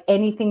 like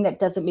anything that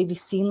doesn't maybe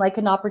seem like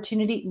an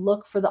opportunity.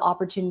 Look for the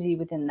opportunity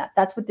within that.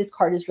 That's what this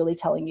card is really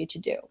telling you to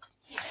do.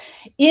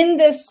 In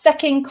this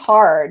second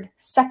card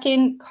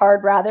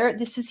rather,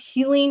 this is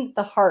healing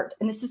the heart.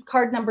 And this is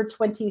card number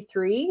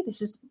 23.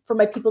 This is for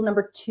my people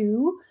number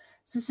 2.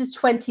 So this is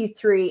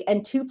 23,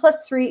 and 2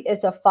 plus 3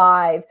 is a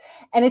 5.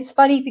 And it's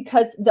funny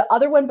because the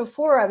other one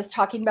before I was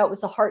talking about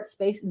was the heart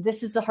space.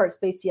 This is the heart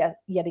space yet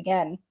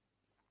again.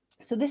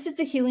 So this is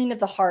the healing of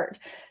the heart.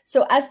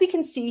 So as we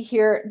can see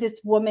here,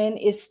 this woman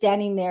is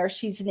standing there.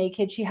 She's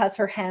naked. She has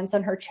her hands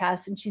on her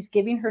chest, and she's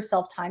giving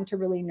herself time to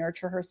really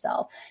nurture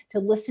herself, to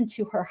listen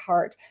to her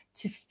heart,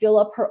 to fill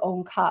up her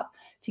own cup,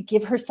 to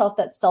give herself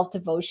that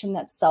self-devotion,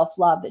 that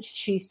self-love that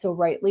she so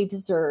rightly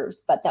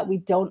deserves, but that we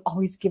don't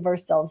always give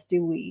ourselves,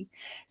 do we?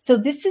 So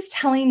this is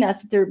telling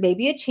us that there may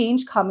be a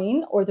change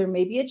coming, or there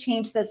may be a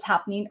change that's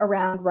happening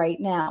around right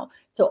now.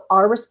 So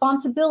our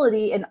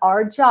responsibility and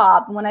our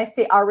job, and when I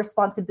say our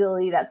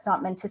responsibility, that's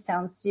not meant to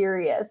sound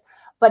serious,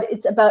 but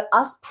it's about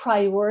us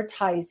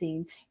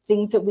prioritizing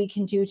things that we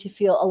can do to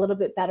feel a little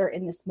bit better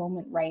in this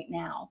moment right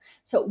now.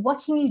 So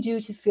what can you do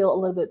to feel a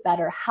little bit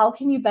better? How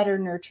can you better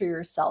nurture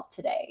yourself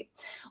today?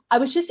 I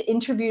was just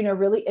interviewing a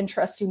really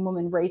interesting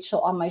woman,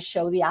 Rachel, on my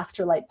show, the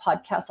Afterlight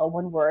podcast, all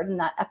one word, and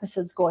that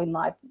episode's going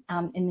live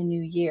in the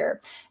new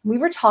year. We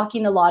were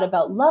talking a lot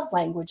about love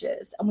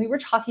languages, and we were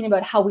talking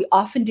about how we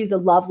often do the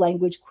love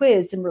language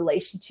quiz in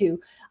relation to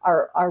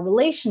our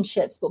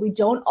relationships, but we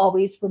don't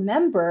always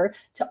remember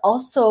to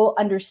also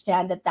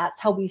understand that that's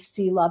how we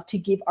see love, to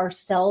give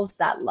ourselves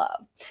that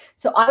love.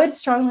 So I would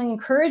strongly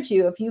encourage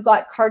you, if you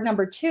got card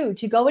number 2,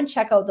 to go and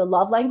check out the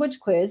love language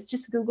quiz.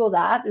 Just Google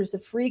that. There's a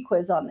free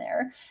quiz on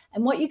there.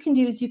 And what you can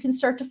do is you can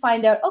start to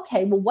find out,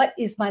 okay, well, what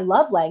is my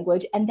love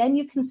language? And then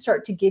you can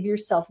start to give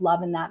yourself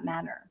love in that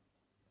manner.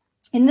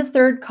 In the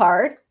third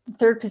card,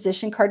 third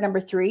position, card number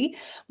 3,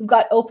 we've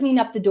got opening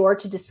up the door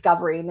to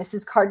discovery. And this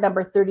is card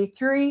number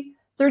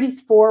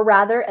 34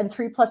 rather, and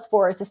 3 +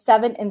 4 is a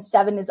 7, and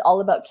 7 is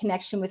all about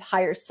connection with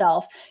higher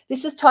self.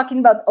 This is talking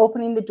about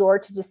opening the door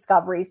to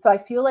discovery. So I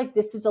feel like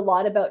this is a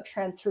lot about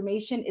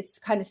transformation. It's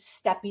kind of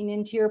stepping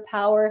into your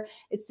power.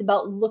 It's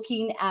about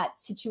looking at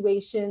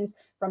situations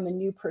from a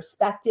new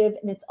perspective,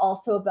 and it's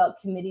also about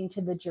committing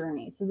to the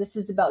journey. So this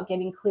is about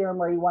getting clear on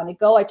where you want to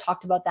go. I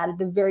talked about that at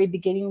the very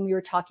beginning when we were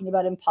talking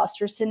about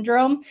imposter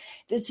syndrome.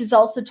 This is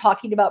also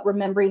talking about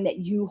remembering that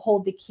you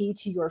hold the key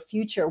to your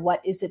future. What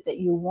is it that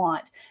you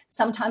want?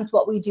 Sometimes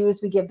what we do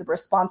is we give the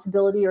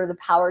responsibility or the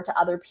power to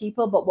other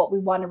people, but what we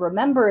want to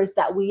remember is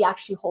that we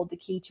actually hold the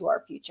key to our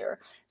future.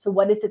 So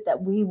what is it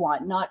that we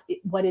want, not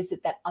what is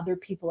it that other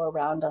people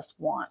around us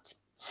want?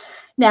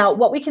 Now,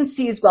 what we can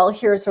see as well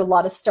here is a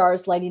lot of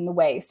stars lighting the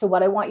way. So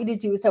what I want you to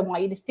do is I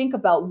want you to think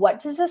about, what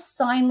does a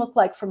sign look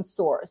like from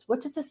source?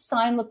 What does a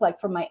sign look like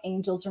from my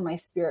angels or my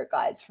spirit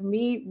guides? For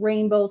me,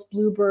 rainbows,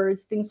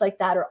 bluebirds, things like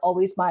that are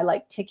always my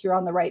tick, you're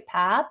on the right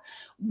path.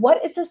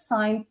 What is a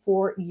sign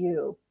for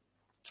you?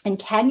 And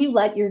can you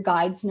let your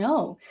guides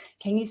know?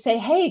 Can you say,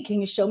 hey,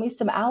 can you show me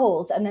some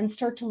owls? And then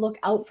start to look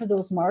out for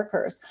those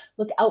markers.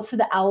 Look out for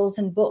the owls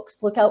in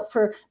books. Look out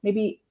for,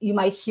 maybe you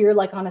might hear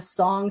on a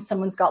song,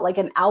 someone's got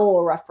an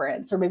owl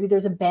reference, or maybe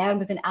there's a band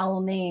with an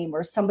owl name,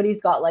 or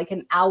somebody's got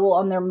an owl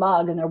on their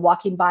mug and they're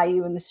walking by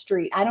you in the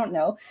street. I don't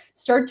know.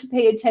 Start to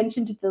pay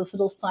attention to those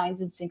little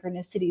signs and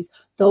synchronicities.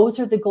 Those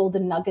are the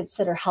golden nuggets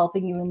that are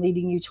helping you and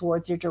leading you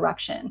towards your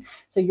direction.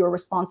 So your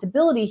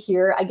responsibility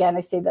here, again,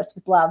 I say this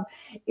with love,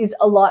 is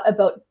a lot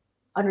about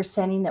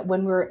understanding that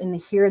when we're in the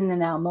here and the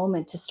now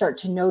moment, to start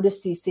to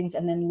notice these things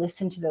and then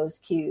listen to those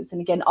cues. And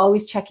again,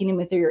 always checking in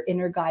with your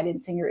inner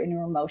guidance and your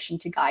inner emotion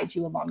to guide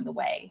you along the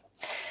way.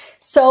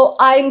 So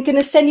I'm going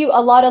to send you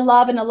a lot of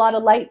love and a lot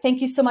of light.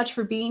 Thank you so much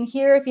for being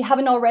here. If you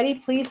haven't already,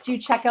 please do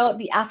check out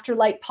the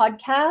Afterlight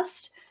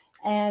podcast.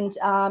 And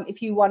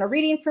if you want a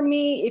reading from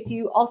me, if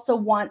you also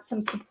want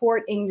some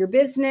support in your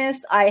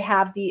business, I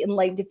have the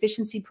Enlightened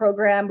Efficiency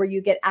program where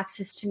you get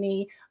access to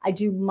me. I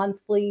do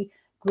monthly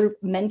group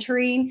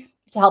mentoring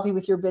to help you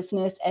with your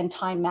business and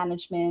time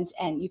management.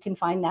 And you can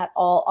find that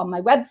all on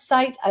my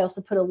website. I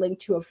also put a link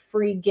to a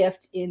free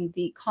gift in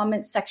the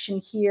comment section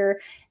here.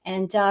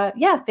 And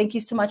thank you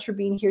so much for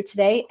being here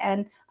today.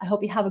 And I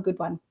hope you have a good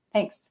one.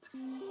 Thanks.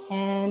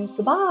 And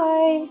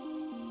goodbye.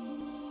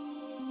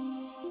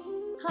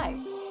 Hi.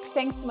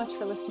 Thanks so much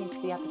for listening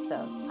to the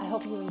episode. I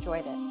hope you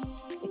enjoyed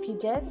it. If you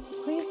did,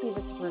 please leave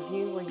us a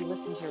review where you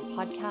listen to your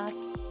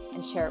podcast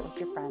and share it with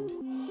your friends.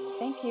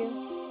 Thank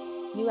you.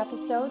 New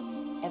episodes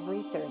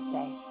every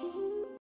Thursday.